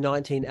it in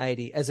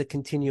 1980 as a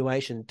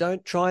continuation.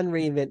 Don't try and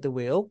reinvent the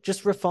wheel,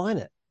 just refine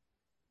it.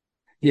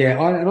 Yeah,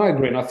 I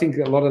agree. And I think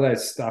a lot of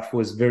that stuff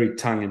was very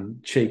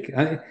tongue-in-cheek.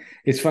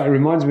 It's funny, it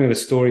reminds me of a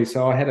story.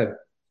 So I had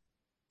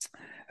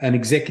an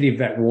executive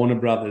that Warner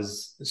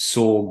Brothers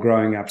saw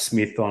growing up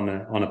Smith on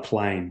a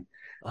plane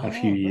a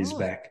few years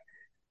back,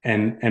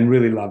 and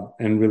really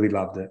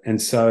loved it.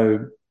 And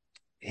so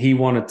he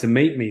wanted to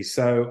meet me.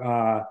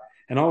 So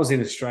and I was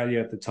in Australia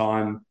at the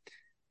time,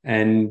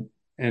 and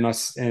I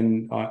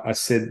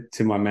said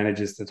to my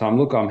managers at the time,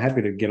 look, I'm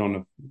happy to get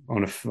on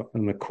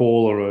a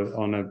call or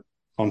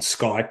on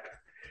Skype.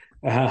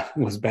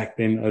 Was back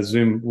then,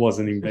 Zoom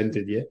wasn't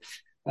invented yet.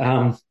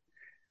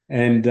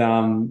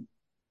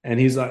 And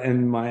he's like,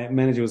 and my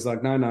manager was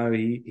like, no,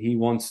 he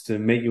wants to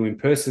meet you in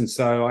person.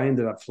 So I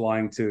ended up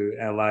flying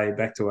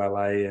back to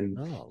LA, and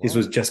this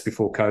was just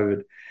before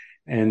COVID,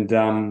 and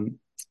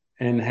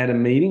had a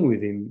meeting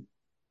with him,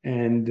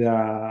 and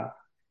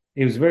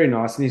he was very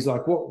nice. And he's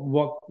like,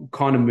 what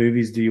kind of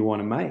movies do you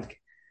want to make?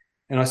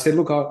 And I said,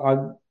 look,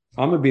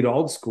 I'm a bit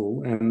old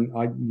school, and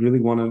I really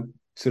want to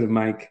sort of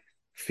make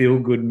feel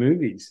good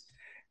movies.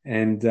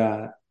 And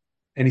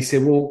he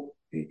said, well,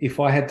 if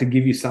I had to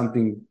give you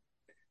something,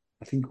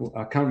 I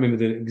can't remember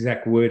the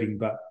exact wording,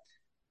 but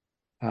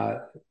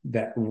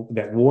that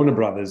Warner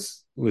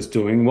Brothers was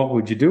doing, what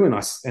would you do? And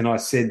I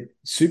said,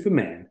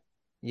 Superman.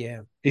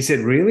 Yeah. He said,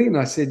 really? And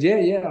I said,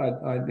 yeah.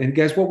 And he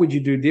goes, what would you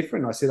do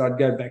different? I said, I'd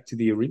go back to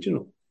the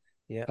original.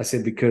 Yeah. I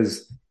said,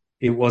 because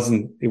it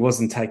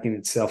wasn't taking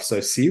itself so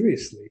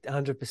seriously.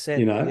 100%.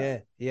 You know? Yeah.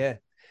 Yeah.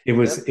 It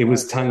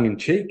was tongue in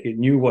cheek. It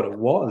knew what it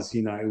was.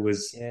 You know, it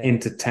was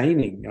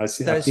entertaining. I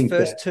think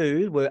first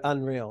two were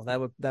unreal.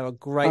 They were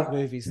great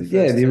movies.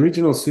 The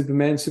original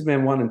Superman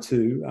 1 and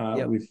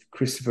 2 with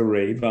Christopher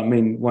Reeve. I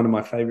mean, one of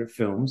my favorite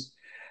films,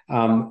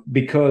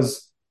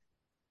 because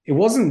it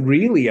wasn't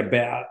really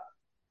about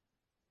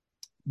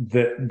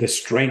the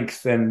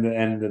strength and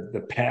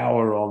the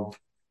power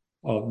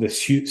of the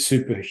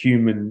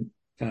superhuman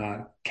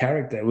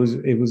character.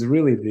 It was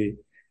really the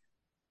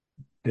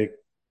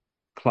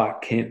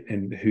Clark Kent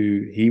and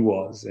who he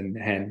was and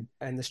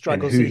the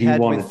struggles he had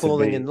with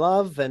falling in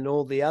love and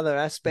all the other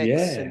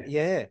aspects. And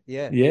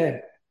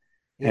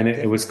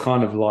it was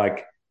kind of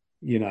like,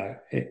 you know,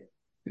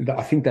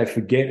 I think they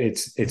forget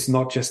it's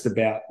not just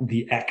about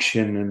the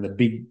action and the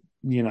big,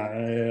 you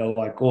know,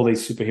 like all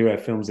these superhero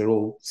films, they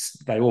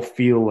all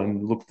feel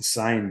and look the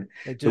same.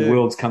 The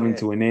world's coming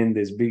to an end.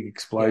 There's big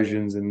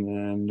explosions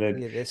and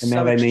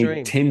now they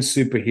need 10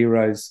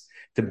 superheroes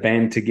to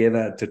band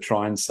together to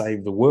try and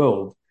save the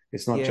world.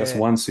 It's not just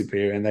one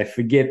superhero, and they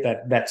forget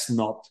that that's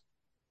not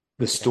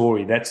the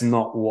story. That's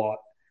not what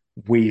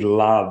we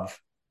love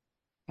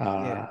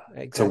to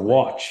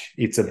watch.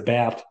 It's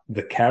about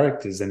the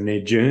characters and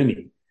their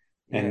journey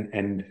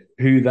and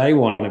who they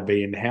want to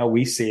be and how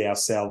we see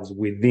ourselves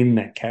within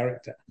that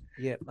character.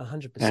 Yeah,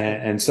 100%.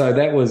 And so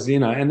that was, you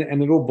know, and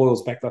it all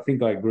boils back to, I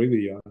think I agree with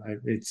you.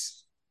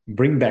 It's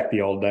bring back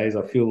the old days.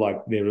 I feel like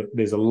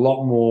there's a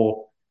lot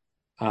more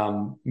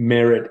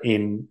merit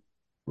in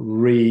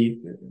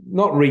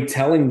not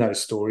retelling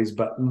those stories,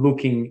 but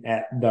looking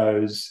at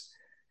those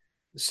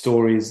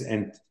stories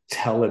and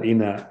tell it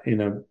in a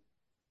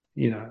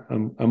you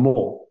know a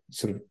more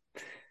sort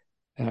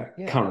of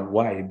current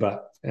way.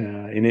 But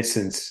in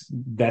essence,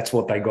 that's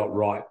what they got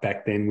right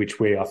back then, which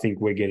I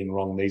think we're getting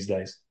wrong these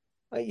days.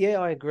 Yeah,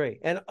 I agree.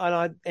 And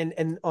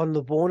on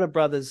the Warner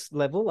Brothers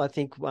level, I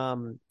think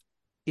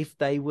if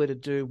they were to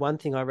do one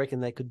thing, I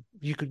reckon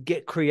you could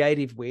get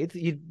creative with,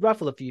 you'd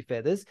ruffle a few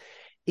feathers,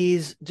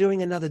 is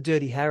doing another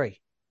Dirty Harry.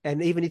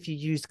 And even if you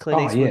used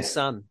Clint Eastwood's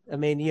son, I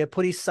mean,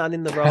 put his son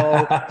in the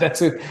role.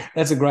 That's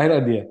a great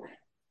idea.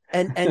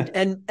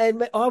 And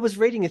I was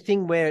reading a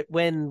thing where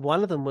when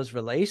one of them was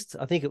released,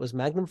 I think it was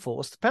Magnum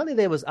Force, apparently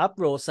there was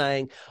uproar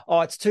saying, oh,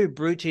 it's too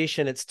brutish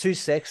and it's too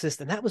sexist.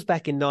 And that was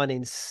back in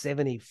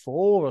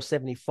 1974 or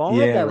 75.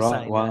 Yeah, they were right.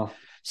 saying Wow. that.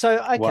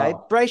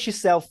 So, brace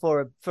yourself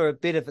for a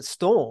bit of a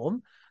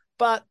storm.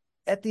 But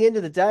at the end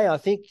of the day, I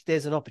think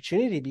there's an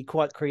opportunity to be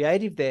quite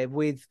creative there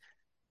with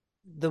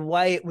the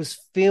way it was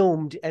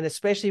filmed, and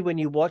especially when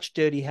you watch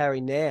Dirty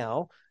Harry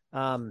now,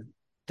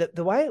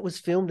 the way it was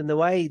filmed and the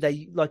way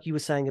they, like you were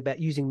saying about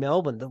using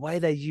Melbourne, the way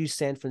they use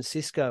San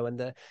Francisco and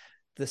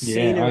the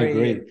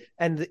scenery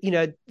and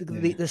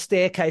the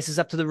staircases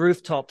up to the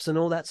rooftops and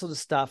all that sort of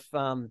stuff.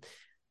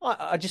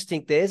 I just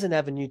think there's an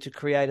avenue to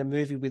create a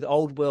movie with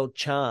old world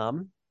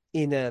charm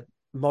in a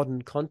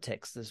modern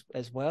context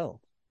as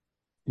well.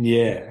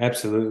 Yeah,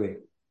 absolutely.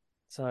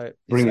 So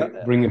bring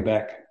it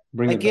back.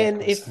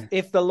 Again,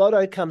 if the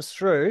lotto comes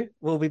through,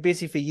 we'll be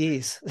busy for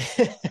years.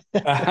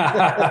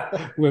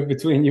 We're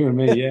between you and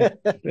me, yeah,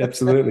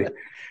 absolutely.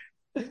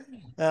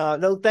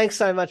 No, thanks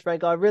so much,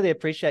 Frank. I really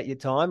appreciate your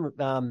time.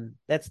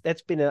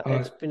 It's been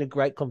a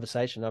great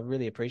conversation. I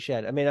really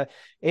appreciate it. I mean,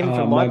 even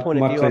from my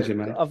point of view,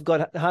 pleasure, I've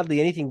got hardly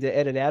anything to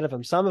edit out of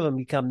them. Some of them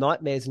become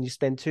nightmares, and you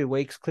spend 2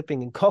 weeks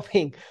clipping and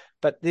copying.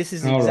 But this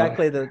is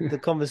exactly the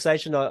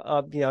conversation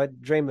I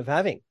dream of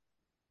having.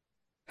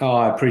 Oh,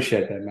 I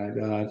appreciate that,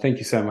 mate. Thank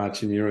you so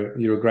much, and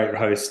you're a great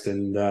host,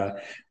 and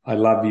I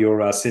love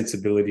your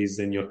sensibilities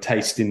and your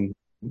taste in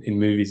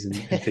movies and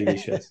TV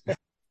shows.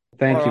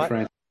 Thank you,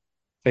 Frank.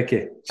 Take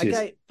care. Cheers.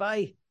 Okay,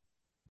 bye.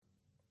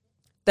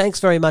 Thanks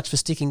very much for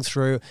sticking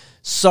through.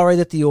 Sorry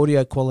that the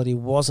audio quality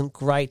wasn't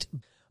great.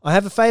 I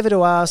have a favour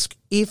to ask.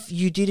 If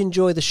you did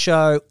enjoy the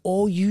show,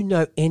 or you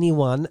know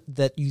anyone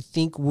that you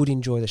think would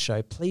enjoy the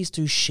show, please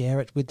do share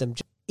it with them.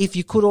 If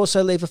you could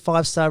also leave a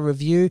 5-star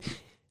review.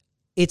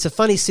 It's a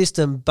funny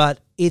system,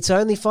 but it's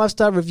only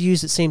 5-star reviews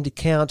that seem to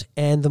count,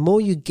 and the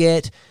more you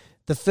get,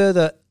 the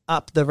further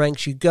up the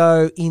ranks you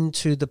go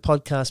into the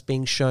podcast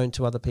being shown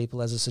to other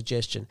people as a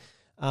suggestion.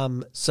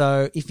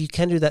 So if you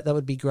can do that, that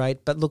would be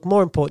great. But look,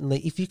 more importantly,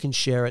 if you can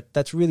share it,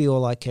 that's really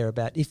all I care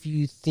about. If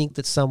you think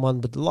that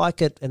someone would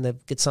like it and they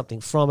get something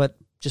from it,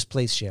 just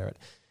please share it.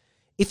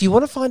 If you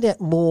want to find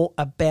out more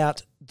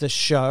about the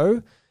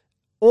show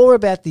or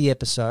about the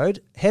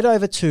episode, head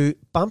over to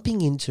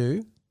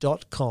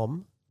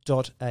bumpinginto.com.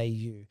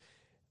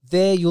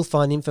 There you'll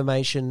find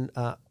information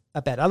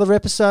about other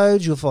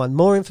episodes. You'll find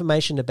more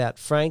information about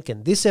Frank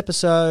and this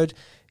episode.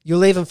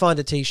 You'll even find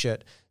a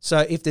t-shirt.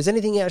 So if there's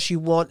anything else you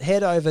want,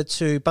 head over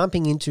to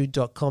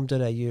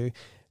bumpinginto.com.au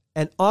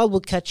and I will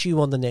catch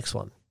you on the next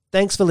one.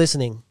 Thanks for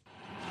listening.